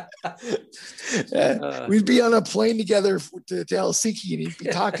 We'd be on a plane together to Helsinki, and he'd be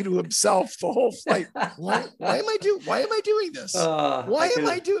talking to himself the whole flight. Why am I doing this? Why am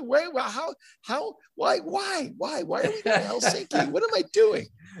I doing? Why are we going to Helsinki? What am I doing?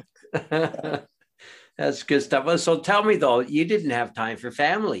 That's good stuff. So tell me though, you didn't have time for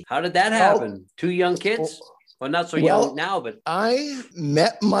family. How did that happen? 2 young kids? Well, not so young now, but I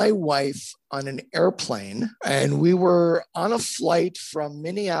met my wife on an airplane, and we were on a flight from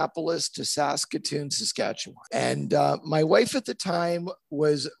Minneapolis to Saskatoon, Saskatchewan. And my wife at the time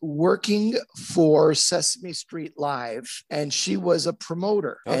was working for Sesame Street Live, and she was a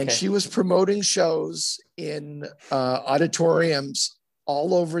promoter. Okay. And she was promoting shows in auditoriums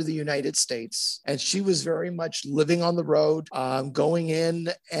all over the United States. And she was very much living on the road, going in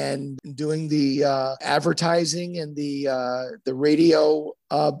and doing the advertising and the radio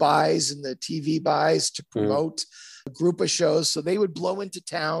buys and the TV buys to promote a group of shows. So they would blow into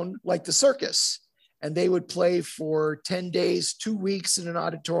town like the circus, and they would play for 10 days, 2 weeks in an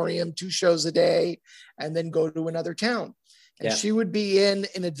auditorium, 2 shows a day, and then go to another town. And she would be in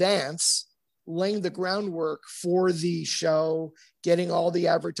advance, laying the groundwork for the show, getting all the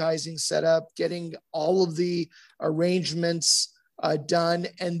advertising set up, getting all of the arrangements done,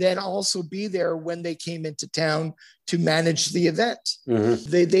 and then also be there when they came into town to manage the event.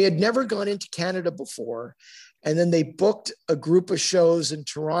 They had never gone into Canada before. And then they booked a group of shows in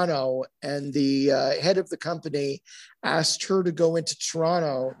Toronto, and the head of the company asked her to go into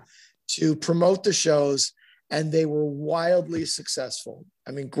Toronto to promote the shows. And they were wildly successful.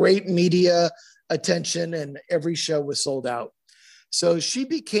 I mean, great media attention, and every show was sold out. So she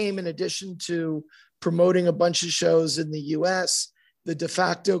became, in addition to promoting a bunch of shows in the US, the de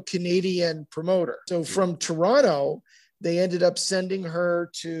facto Canadian promoter. So from Toronto, they ended up sending her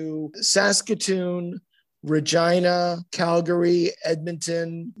to Saskatoon, Regina, Calgary,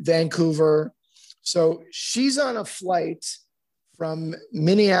 Edmonton, Vancouver. So she's on a flight from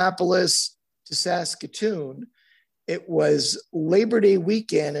Minneapolis to Saskatoon. It was Labor Day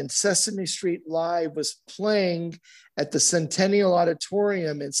weekend, and Sesame Street Live was playing at the Centennial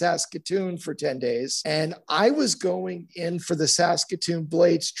Auditorium in Saskatoon for 10 days. And I was going in for the Saskatoon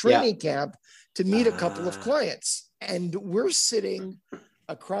Blades training camp to meet a couple of clients. And we're sitting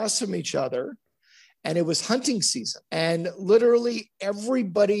across from each other, and it was hunting season. And literally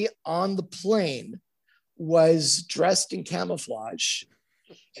everybody on the plane was dressed in camouflage.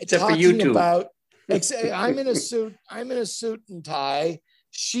 Except for you two. I'm in a suit and tie.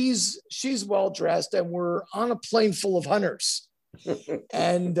 She's well dressed, and we're on a plane full of hunters.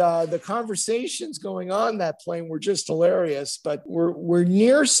 And the conversations going on that plane were just hilarious. But we're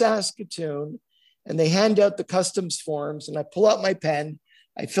near Saskatoon, and they hand out the customs forms, and I pull out my pen,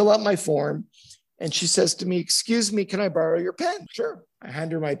 I fill out my form, and she says to me, "Excuse me, can I borrow your pen?" Sure. I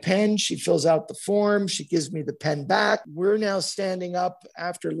hand her my pen. She fills out the form. She gives me the pen back. We're now standing up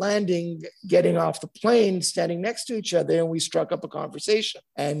after landing, getting off the plane, standing next to each other, and we struck up a conversation.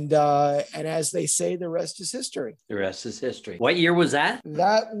 And as they say, the rest is history. The rest is history. What year was that?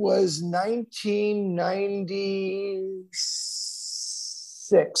 That was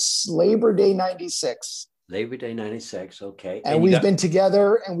 1996, Labor Day 96. Labor Day 96, okay. And we've been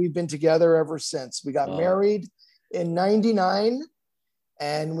together ever since. We got married in 99,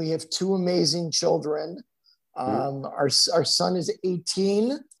 and we have 2 amazing children. Our son is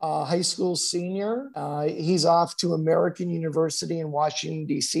 18, high school senior. He's off to American University in Washington,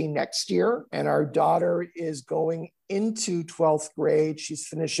 D.C. next year. And our daughter is going into 12th grade. She's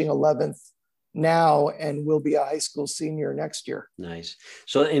finishing 11th now and will be a high school senior next year. Nice.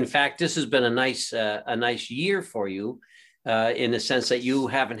 So in fact, this has been a nice year for you in the sense that you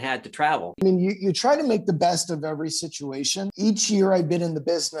haven't had to travel. I mean, you try to make the best of every situation. Each year I've been in the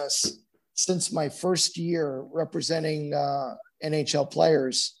business, since my first year representing NHL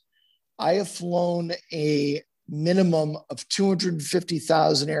players, I have flown a minimum of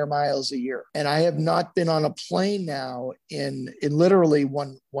 250,000 air miles a year. And I have not been on a plane now in literally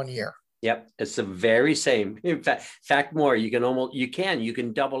one year. Yep, it's the very same. In fact, more. You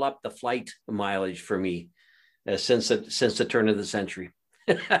can double up the flight mileage for me since the turn of the century.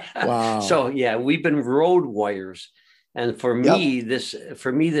 Wow. So yeah, we've been road warriors, and for me, this.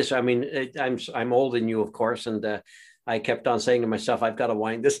 I mean, I'm older than you, of course, and I kept on saying to myself, I've got to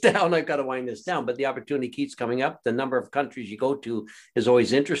wind this down. I've got to wind this down. But the opportunity keeps coming up. The number of countries you go to is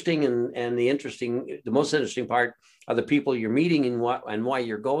always interesting, and the most interesting part are the people you're meeting and why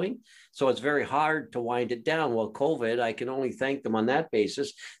you're going. So it's very hard to wind it down. Well, COVID, I can only thank them on that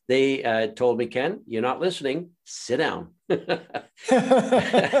basis. They told me, Ken, you're not listening. Sit down.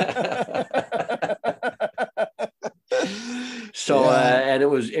 So, and it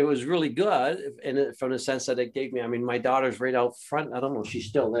was really good. And from the sense that it gave me, I mean, my daughter's right out front. I don't know if she's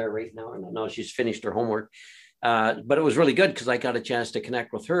still there right now. I don't know. She's finished her homework. But it was really good because I got a chance to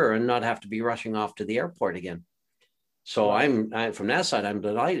connect with her and not have to be rushing off to the airport again. So I'm from that side, I'm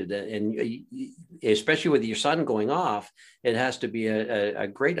delighted. And especially with your son going off, it has to be a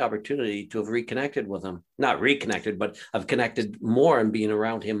great opportunity to have reconnected with him. Not reconnected, but I've connected more and being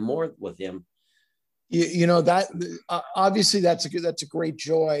around him more with him. You know, that obviously that's a great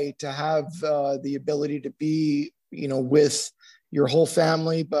joy to have the ability to be, you know, with your whole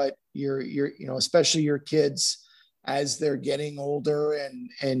family, but your you know, especially your kids as they're getting older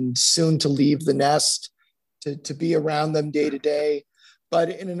and soon to leave the nest, to be around them day to day. But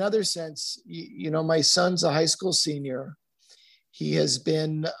in another sense, you know, my son's a high school senior. He has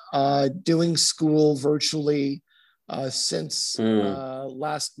been doing school virtually since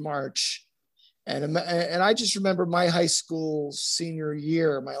last March. And I just remember my high school senior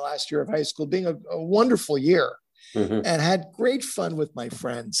year, my last year of high school, being a wonderful year, and had great fun with my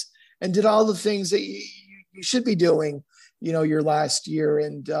friends and did all the things that you should be doing, you know, your last year.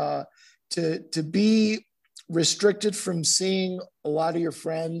 And to be restricted from seeing a lot of your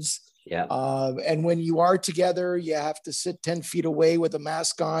friends. Yeah. And when you are together, you have to sit 10 feet away with a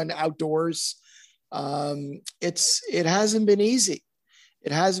mask on outdoors. It hasn't been easy.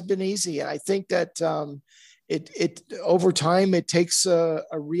 It hasn't been easy. And I think that it over time, it takes a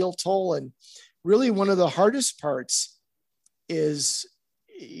real toll. And really one of the hardest parts is,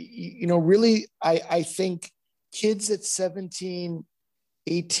 you know, really, I think kids at 17,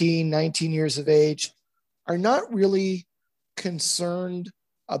 18, 19 years of age are not really concerned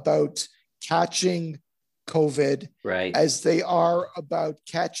about catching COVID as they are about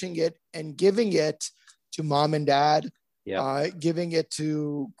catching it and giving it to mom and dad, giving it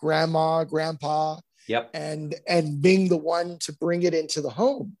to grandma, grandpa, and being the one to bring it into the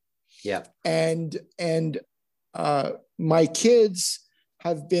home. And my kids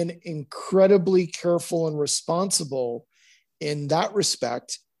have been incredibly careful and responsible in that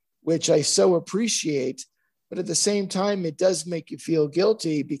respect, which I so appreciate. But at the same time, it does make you feel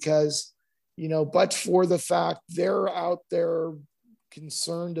guilty because, you know, but for the fact they're out there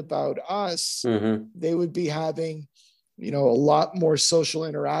concerned about us, they would be having, you know, a lot more social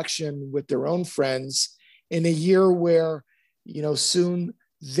interaction with their own friends in a year where, you know, soon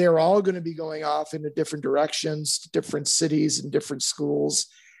they're all going to be going off into different directions, different cities and different schools.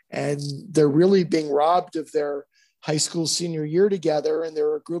 And they're really being robbed of their high school senior year together. And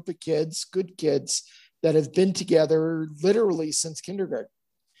they're a group of kids, good kids, that have been together literally since kindergarten.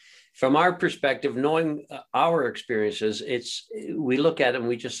 From our perspective, knowing our experiences, we look at it and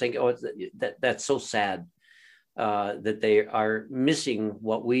we just think, oh, that's so sad that they are missing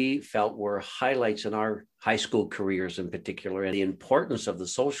what we felt were highlights in our high school careers in particular, and the importance of the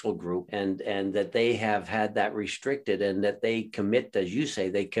social group, and that they have had that restricted, and that they commit, as you say,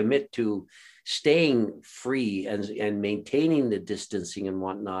 they commit to staying free and maintaining the distancing and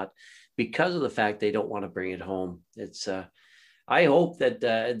whatnot, because of the fact they don't want to bring it home. It's I hope that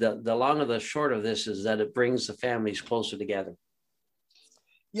the long and the short of this is that it brings the families closer together.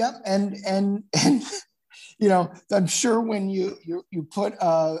 Yeah, and I'm sure when you put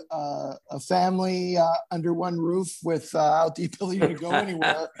a family under one roof without the ability to go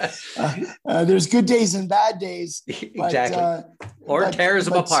anywhere, there's good days and bad days. Exactly. Or tears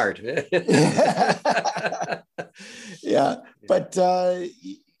them apart. Yeah. But,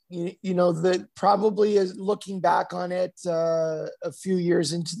 that probably is looking back on it a few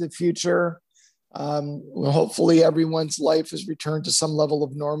years into the future. Hopefully everyone's life has returned to some level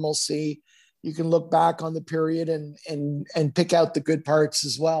of normalcy. You can look back on the period and pick out the good parts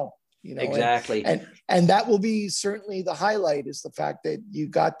as well. Exactly. And that will be certainly the highlight, is the fact that you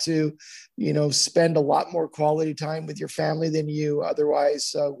got to, spend a lot more quality time with your family than you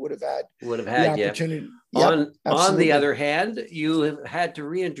otherwise would have had the opportunity. Yeah. On the other hand, you have had to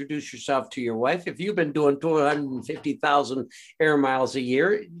reintroduce yourself to your wife. If you've been doing 250,000 air miles a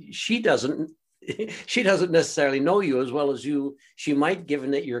year, she doesn't necessarily know you as well as she might,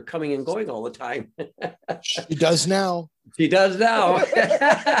 given that you're coming and going all the time. She does now. She does now.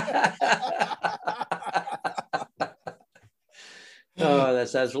 Oh,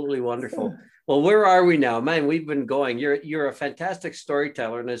 that's absolutely wonderful. Well, where are we now? Man, we've been going. You're a fantastic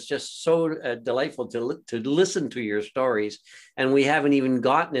storyteller, and it's just so delightful to listen to your stories. And we haven't even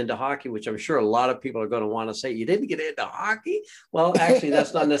gotten into hockey, which I'm sure a lot of people are going to want to say, you didn't get into hockey? Well, actually,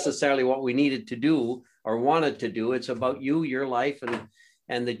 that's not necessarily what we needed to do or wanted to do. It's about you, your life,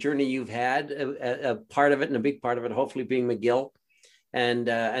 and the journey you've had, a part of it and a big part of it, hopefully being McGill. And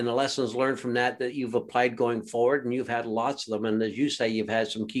the lessons learned from that you've applied going forward, and you've had lots of them. And as you say, you've had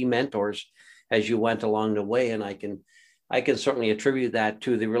some key mentors as you went along the way. And I can certainly attribute that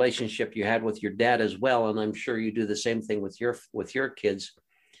to the relationship you had with your dad as well. And I'm sure you do the same thing with your kids,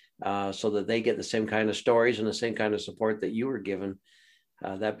 so that they get the same kind of stories and the same kind of support that you were given.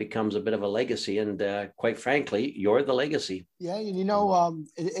 That becomes a bit of a legacy. And quite frankly, you're the legacy. Yeah.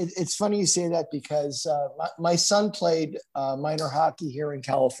 It's funny you say that, because my son played minor hockey here in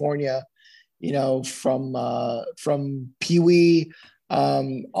California, from Pee-wee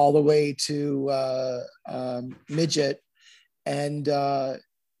all the way to midget. And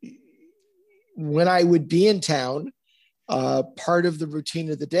when I would be in town, part of the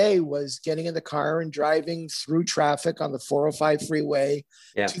routine of the day was getting in the car and driving through traffic on the 405 freeway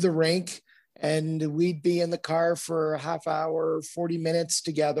to the rink. And we'd be in the car for a half hour, 40 minutes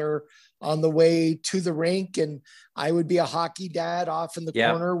together on the way to the rink. And I would be a hockey dad off in the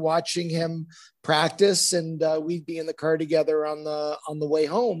corner watching him practice. And we'd be in the car together on the way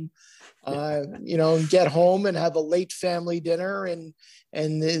home, and get home and have a late family dinner. And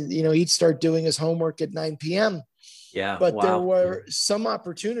he'd start doing his homework at 9 p.m. Yeah. But there were some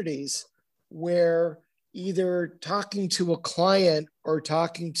opportunities where either talking to a client or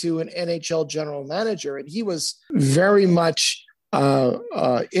talking to an NHL general manager, and he was very much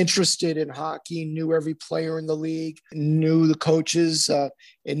interested in hockey, knew every player in the league, knew the coaches,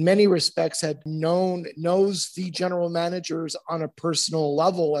 in many respects knows the general managers on a personal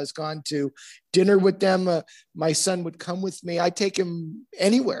level, has gone to dinner with them. My son would come with me. I'd take him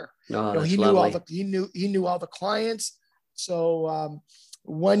anywhere. He knew all the clients. So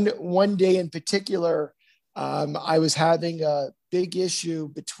one day in particular, I was having a big issue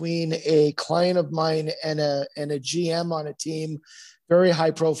between a client of mine and a GM on a team, very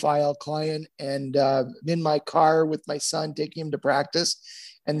high profile client. And in my car with my son, taking him to practice,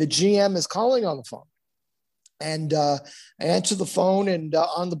 and the GM is calling on the phone. And I answer the phone, and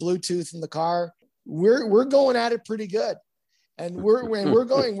on the Bluetooth in the car, we're going at it pretty good. And we're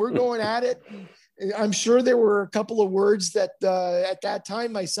going at it. I'm sure there were a couple of words that at that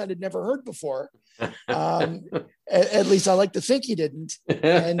time my son had never heard before. At least I like to think he didn't.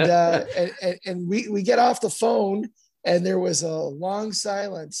 And we get off the phone, and there was a long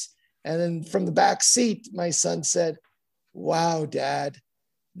silence. And then from the back seat, my son said, "Wow, Dad,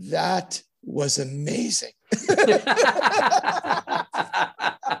 that was amazing."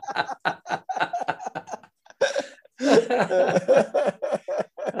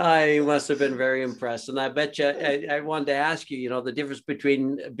 I must have been very impressed. And I bet you, I wanted to ask you, the difference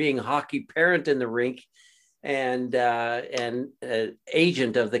between being a hockey parent in the rink and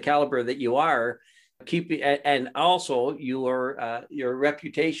agent of the caliber that you are, and also your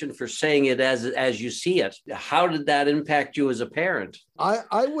reputation for saying it as you see it. How did that impact you as a parent?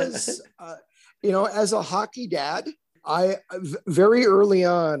 I was, as a hockey dad, I very early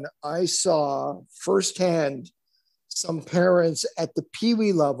on, I saw firsthand some parents at the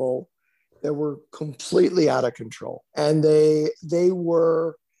Pee-wee level that were completely out of control, and they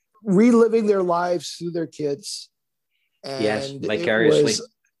were reliving their lives through their kids. And yes, vicariously.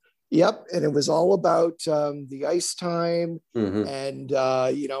 Yep. And it was all about the ice time. Mm-hmm.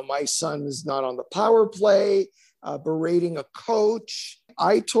 And, my son is not on the power play, berating a coach.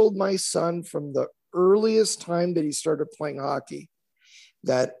 I told my son from the earliest time that he started playing hockey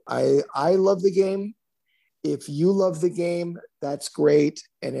that I love the game. If you love the game, that's great.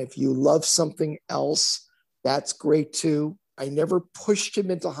 And if you love something else, that's great too. I never pushed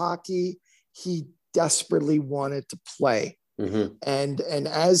him into hockey. He desperately wanted to play. Mm-hmm. And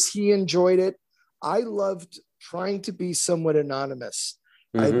as he enjoyed it, I loved trying to be somewhat anonymous.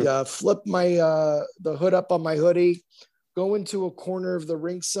 Mm-hmm. I'd flip my the hood up on my hoodie, go into a corner of the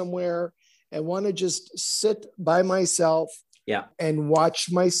rink somewhere, and want to just sit by myself Yeah. and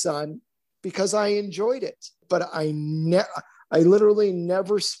watch my son because I enjoyed it. But I literally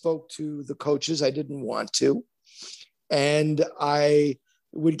never spoke to the coaches. I didn't want to. And I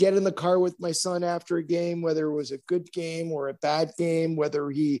would get in the car with my son after a game, whether it was a good game or a bad game, whether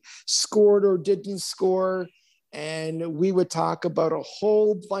he scored or didn't score. And we would talk about a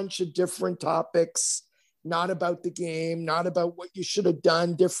whole bunch of different topics, not about the game, not about what you should have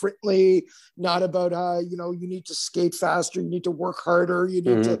done differently, not about, you need to skate faster, you need to work harder, you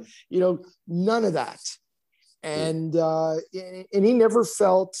need to, none of that. And he never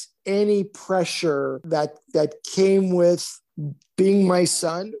felt any pressure that came with being my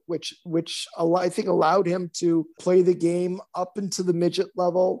son, which I think allowed him to play the game up into the midget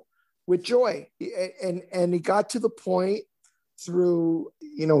level with joy. And he got to the point through,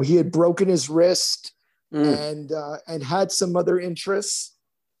 he had broken his wrist and had some other interests.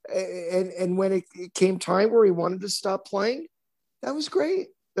 And when it came time where he wanted to stop playing, that was great.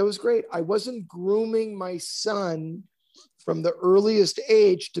 That was great. I wasn't grooming my son from the earliest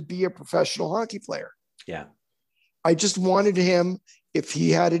age to be a professional hockey player. Yeah. I just wanted him, if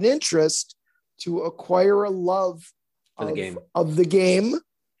he had an interest, to acquire a love of the game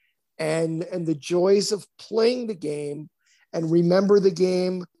and the joys of playing the game and remember the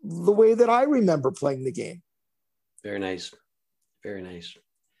game the way that I remember playing the game. Very nice. Very nice.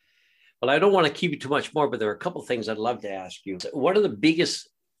 Well, I don't want to keep you too much more, but there are a couple of things I'd love to ask you. What are the biggest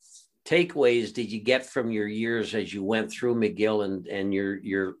takeaways did you get from your years as you went through McGill and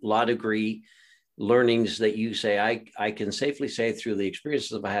your law degree learnings that you say, I can safely say through the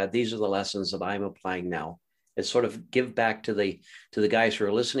experiences I've had, these are the lessons that I'm applying now? It's sort of give back to the guys who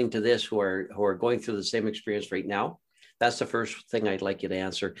are listening to this, who are going through the same experience right now. That's the first thing I'd like you to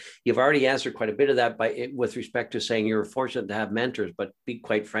answer. You've already answered quite a bit of that with respect to saying you're fortunate to have mentors, but be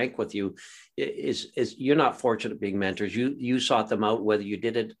quite frank with you, is you're not fortunate being mentors. You sought them out, whether you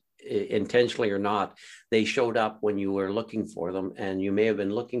did it intentionally or not. They showed up when you were looking for them, and you may have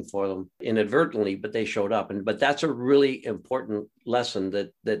been looking for them inadvertently, but they showed up. But that's a really important lesson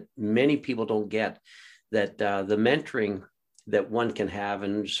that many people don't get, that the mentoring that one can have,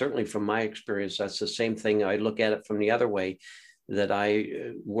 and certainly from my experience, that's the same thing. I look at it from the other way, that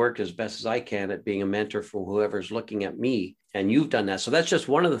I work as best as I can at being a mentor for whoever's looking at me, and you've done that. So that's just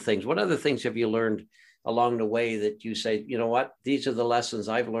one of the things. What other things have you learned along the way that you say, you know what, these are the lessons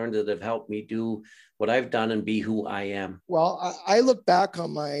I've learned that have helped me do what I've done and be who I am? Well, I look back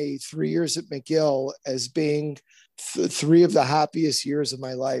on my 3 years at McGill as being three of the happiest years of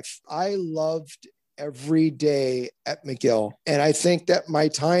my life. I loved every day at McGill. And I think that my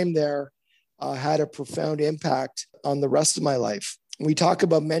time there had a profound impact on the rest of my life. We talk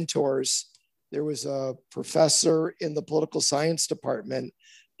about mentors. There was a professor in the political science department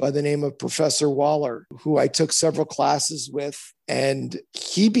by the name of Professor Waller, who I took several classes with. And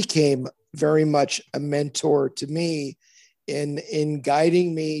he became very much a mentor to me in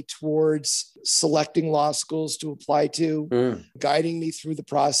guiding me towards selecting law schools to apply to, guiding me through the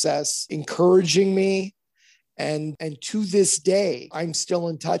process, encouraging me. And to this day, I'm still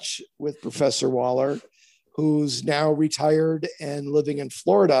in touch with Professor Waller, who's now retired and living in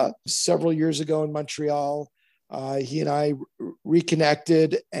Florida. Several years ago in Montreal, he and I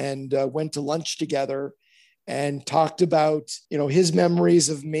reconnected and went to lunch together and talked about, his memories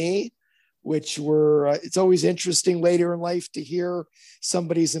of me, which were, it's always interesting later in life to hear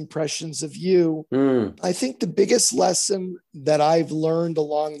somebody's impressions of you. I think the biggest lesson that I've learned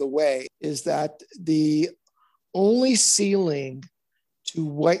along the way is that the only ceiling to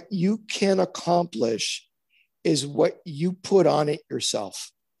what you can accomplish is what you put on it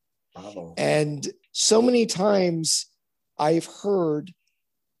yourself. Bravo. And so many times I've heard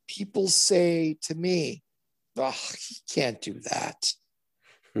people say to me, "Oh, you can't do that.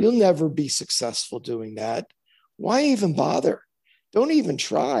 You'll never be successful doing that. Why even bother? Don't even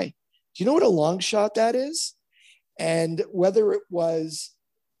try." Do you know what a long shot that is? And whether it was,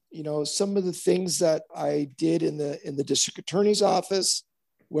 some of the things that I did in the district attorney's office,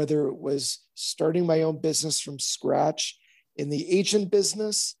 whether it was starting my own business from scratch in the agent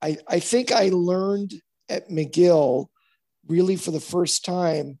business. I think I learned at McGill really for the first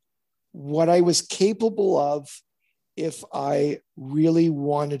time what I was capable of if I really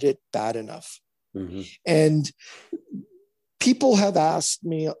wanted it bad enough. Mm-hmm. And people have asked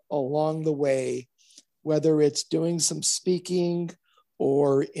me along the way, whether it's doing some speaking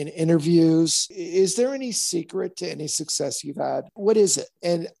or in interviews, is there any secret to any success you've had? What is it?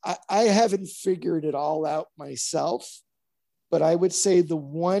 And I haven't figured it all out myself, but I would say the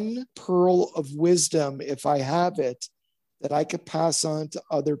one pearl of wisdom, if I have it, that I could pass on to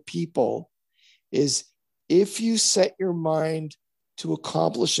other people is if you set your mind to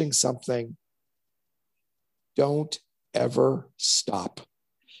accomplishing something, don't ever stop.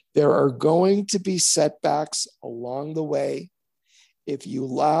 There are going to be setbacks along the way. If you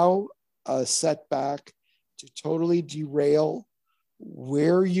allow a setback to totally derail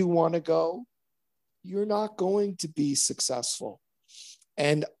where you want to go, you're not going to be successful.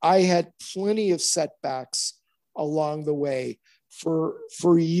 And I had plenty of setbacks along the way. For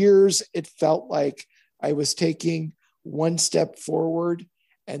years, it felt like I was taking one step forward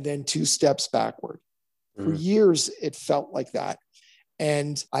and then two steps backward. For years, it felt like that.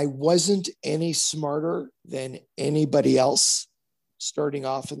 And I wasn't any smarter than anybody else starting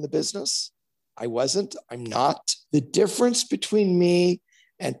off in the business. I'm not. The difference between me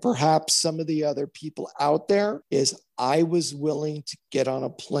and perhaps some of the other people out there is I was willing to get on a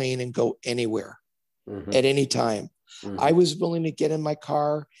plane and go anywhere at any time. I was willing to get in my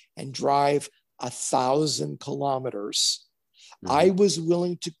car and drive 1,000 kilometers. I was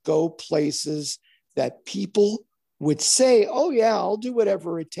willing to go places that people would say, oh yeah, I'll do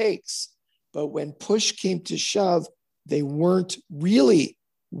whatever it takes. But when push came to shove, they weren't really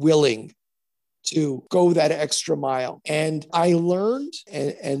willing to go that extra mile. And I learned,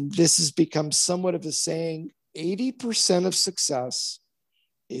 and this has become somewhat of a saying, 80% of success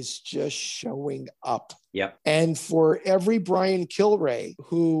is just showing up. Yep. And for every Brian Kilray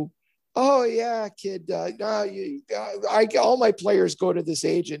who, oh yeah, kid, all my players go to this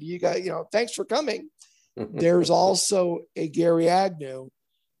agent. You got, thanks for coming. There's also a Gary Agnew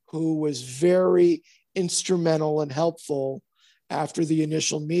who was very instrumental and helpful after the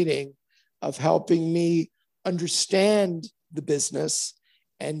initial meeting of helping me understand the business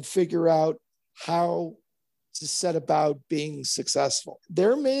and figure out how to set about being successful.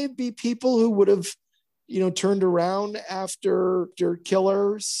 There may be people who would have, turned around after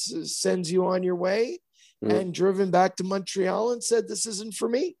Killer sends you on your way and driven back to Montreal and said, this isn't for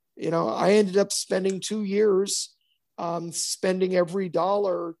me. I ended up spending 2 years spending every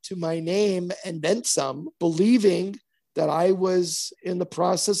dollar to my name and then some, believing that I was in the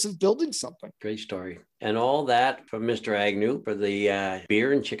process of building something. Great story. And all that from Mr. Agnew for the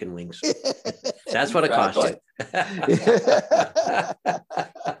beer and chicken wings. That's what it cost you.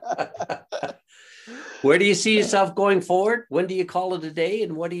 Where do you see yourself going forward? When do you call it a day?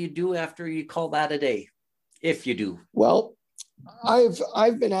 And what do you do after you call that a day? If you do. Well,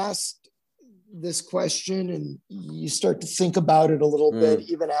 I've been asked this question, and you start to think about it a little bit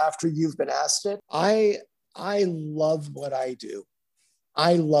even after you've been asked it. I love what I do.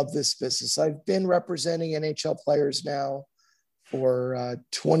 I love this business. I've been representing NHL players now for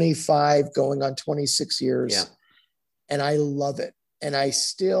 25, going on 26 years. Yeah. And I love it. And I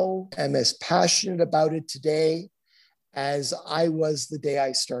still am as passionate about it today as I was the day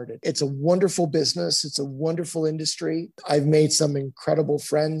I started. It's a wonderful business. It's a wonderful industry. I've made some incredible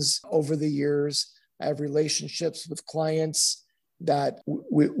friends over the years. I have relationships with clients that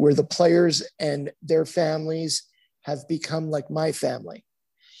where the players and their families have become like my family.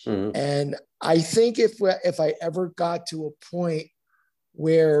 And I think if I ever got to a point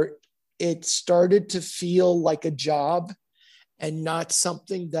where it started to feel like a job and not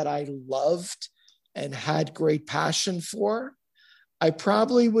something that I loved and had great passion for, I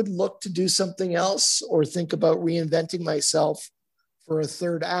probably would look to do something else or think about reinventing myself for a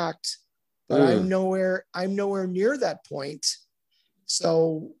third act. But I'm nowhere near that point.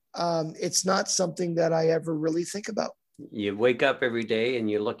 So it's not something that I ever really think about. You wake up every day and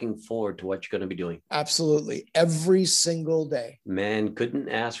you're looking forward to what you're going to be doing. Absolutely. Every single day. Man, couldn't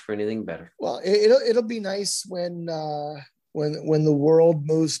ask for anything better. Well, it'll be nice when the world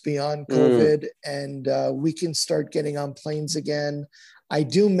moves beyond COVID and we can start getting on planes again. I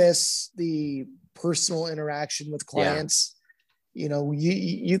do miss the personal interaction with clients. Yeah.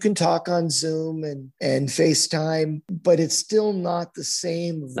 You can talk on Zoom and FaceTime, but it's still not the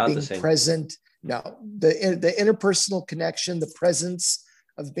same of being present. No, the interpersonal connection, the presence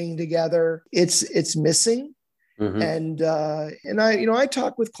of being together, it's missing. Mm-hmm. And I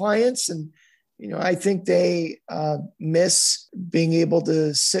talk with clients, and I think they miss being able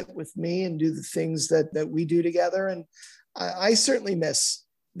to sit with me and do the things that we do together. And I certainly miss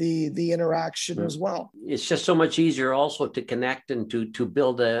the interaction as well. It's just so much easier also to connect and to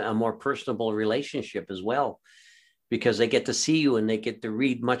build a more personable relationship as well, because they get to see you and they get to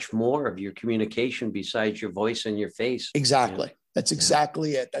read much more of your communication besides your voice and your face. Exactly. Yeah. That's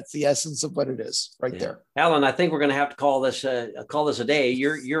exactly it. That's the essence of what it is right there. Alan, I think we're going to have to call this a day.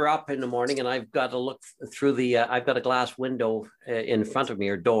 You're up in the morning, and I've got to look through I've got a glass window in front of me,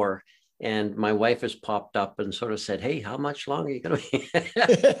 or door, and my wife has popped up and sort of said, "Hey, how much longer are you going to be?"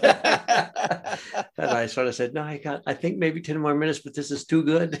 And I sort of said, "No, I think maybe 10 more minutes, but this is too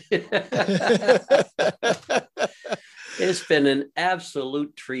good." It's been an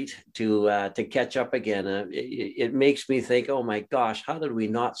absolute treat to catch up again. It makes me think, oh my gosh, how did we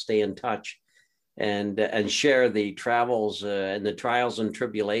not stay in touch and share the travels and the trials and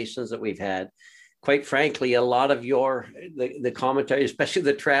tribulations that we've had? Quite frankly, a lot of the commentary, especially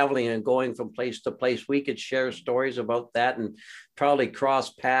the traveling and going from place to place, we could share stories about that and probably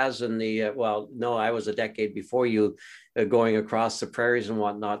cross paths in I was a decade before you, going across the prairies and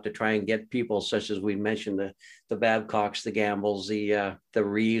whatnot to try and get people such as we mentioned, the Babcocks, the Gambles, the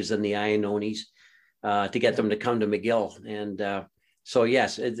Reeves and the Iannonis, to get them to come to McGill. And so,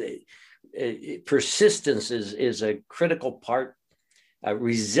 yes, persistence is a critical part.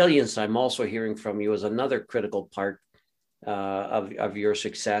 Resilience, I'm also hearing from you, is another critical part of your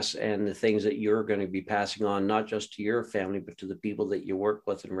success and the things that you're going to be passing on, not just to your family, but to the people that you work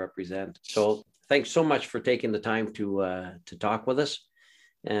with and represent. So thanks so much for taking the time to talk with us.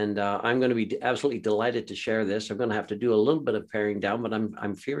 And I'm going to be absolutely delighted to share this. I'm going to have to do a little bit of paring down, but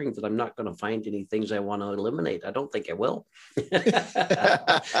I'm fearing that I'm not going to find any things I want to eliminate. I don't think I will.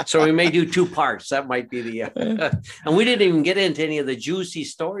 So we may do 2 parts. That might be the, and we didn't even get into any of the juicy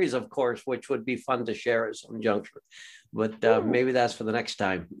stories, of course, which would be fun to share at some juncture. But maybe that's for the next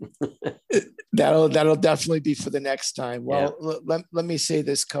time. That'll definitely be for the next time. Well, yeah. Let me say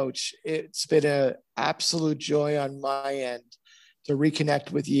this, Coach. It's been an absolute joy on my end to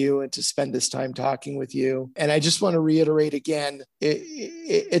reconnect with you and to spend this time talking with you. And I just want to reiterate again,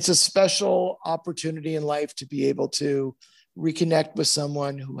 it's a special opportunity in life to be able to reconnect with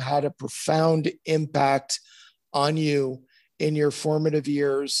someone who had a profound impact on you in your formative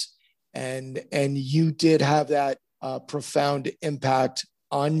years. And you did have that profound impact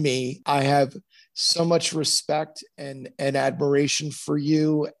on me. I have so much respect and admiration for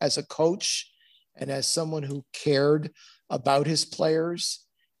you as a coach and as someone who cared about his players.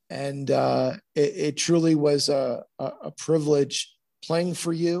 And it truly was a privilege playing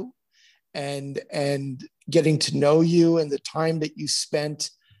for you and getting to know you, and the time that you spent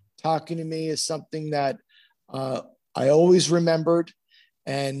talking to me is something that I always remembered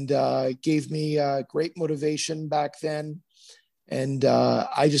and gave me great motivation back then. And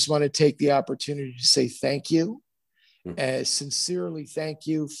I just want to take the opportunity to say thank you. Sincerely thank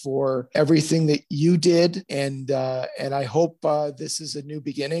you for everything that you did. And I hope this is a new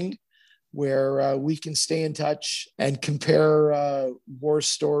beginning where we can stay in touch and compare war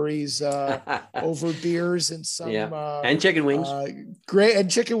stories over beers and some and chicken wings. Great,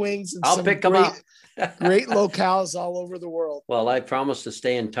 and chicken wings. And I'll pick them up. Great locales all over the world. Well, I promise to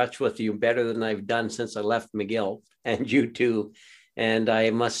stay in touch with you better than I've done since I left McGill, and you too. And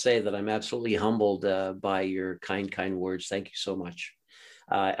I must say that I'm absolutely humbled by your kind words. Thank you so much.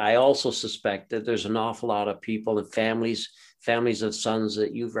 I also suspect that there's an awful lot of people and families of sons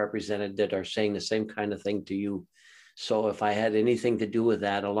that you've represented that are saying the same kind of thing to you. So if I had anything to do with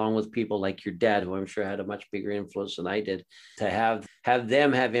that, along with people like your dad, who I'm sure had a much bigger influence than I did, to have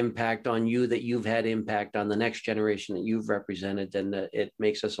them have impact on you, that you've had impact on the next generation that you've represented, then it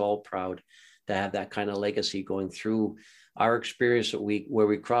makes us all proud to have that kind of legacy going through our experience where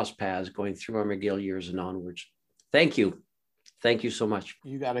we cross paths going through our McGill years and onwards. Thank you. Thank you so much.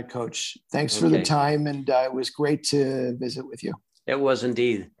 You got it, Coach. Thanks for the time. And it was great to visit with you. It was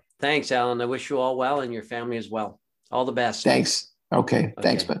indeed. Thanks, Alan. I wish you all well and your family as well. All the best. Thanks. Okay.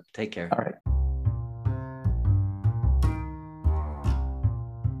 Thanks, bud. Take care. All right.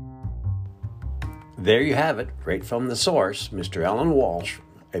 There you have it, right from the source, Mr. Alan Walsh,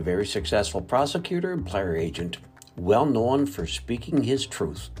 a very successful prosecutor and player agent, well known for speaking his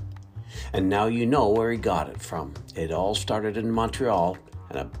truth. And now you know where he got it from. It all started in Montreal,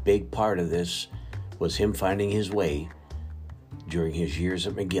 and a big part of this was him finding his way during his years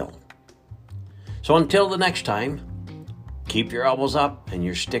at McGill. So until the next time, keep your elbows up and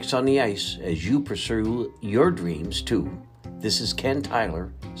your sticks on the ice as you pursue your dreams too. This is Ken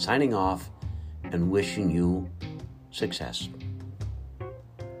Tyler signing off and wishing you success.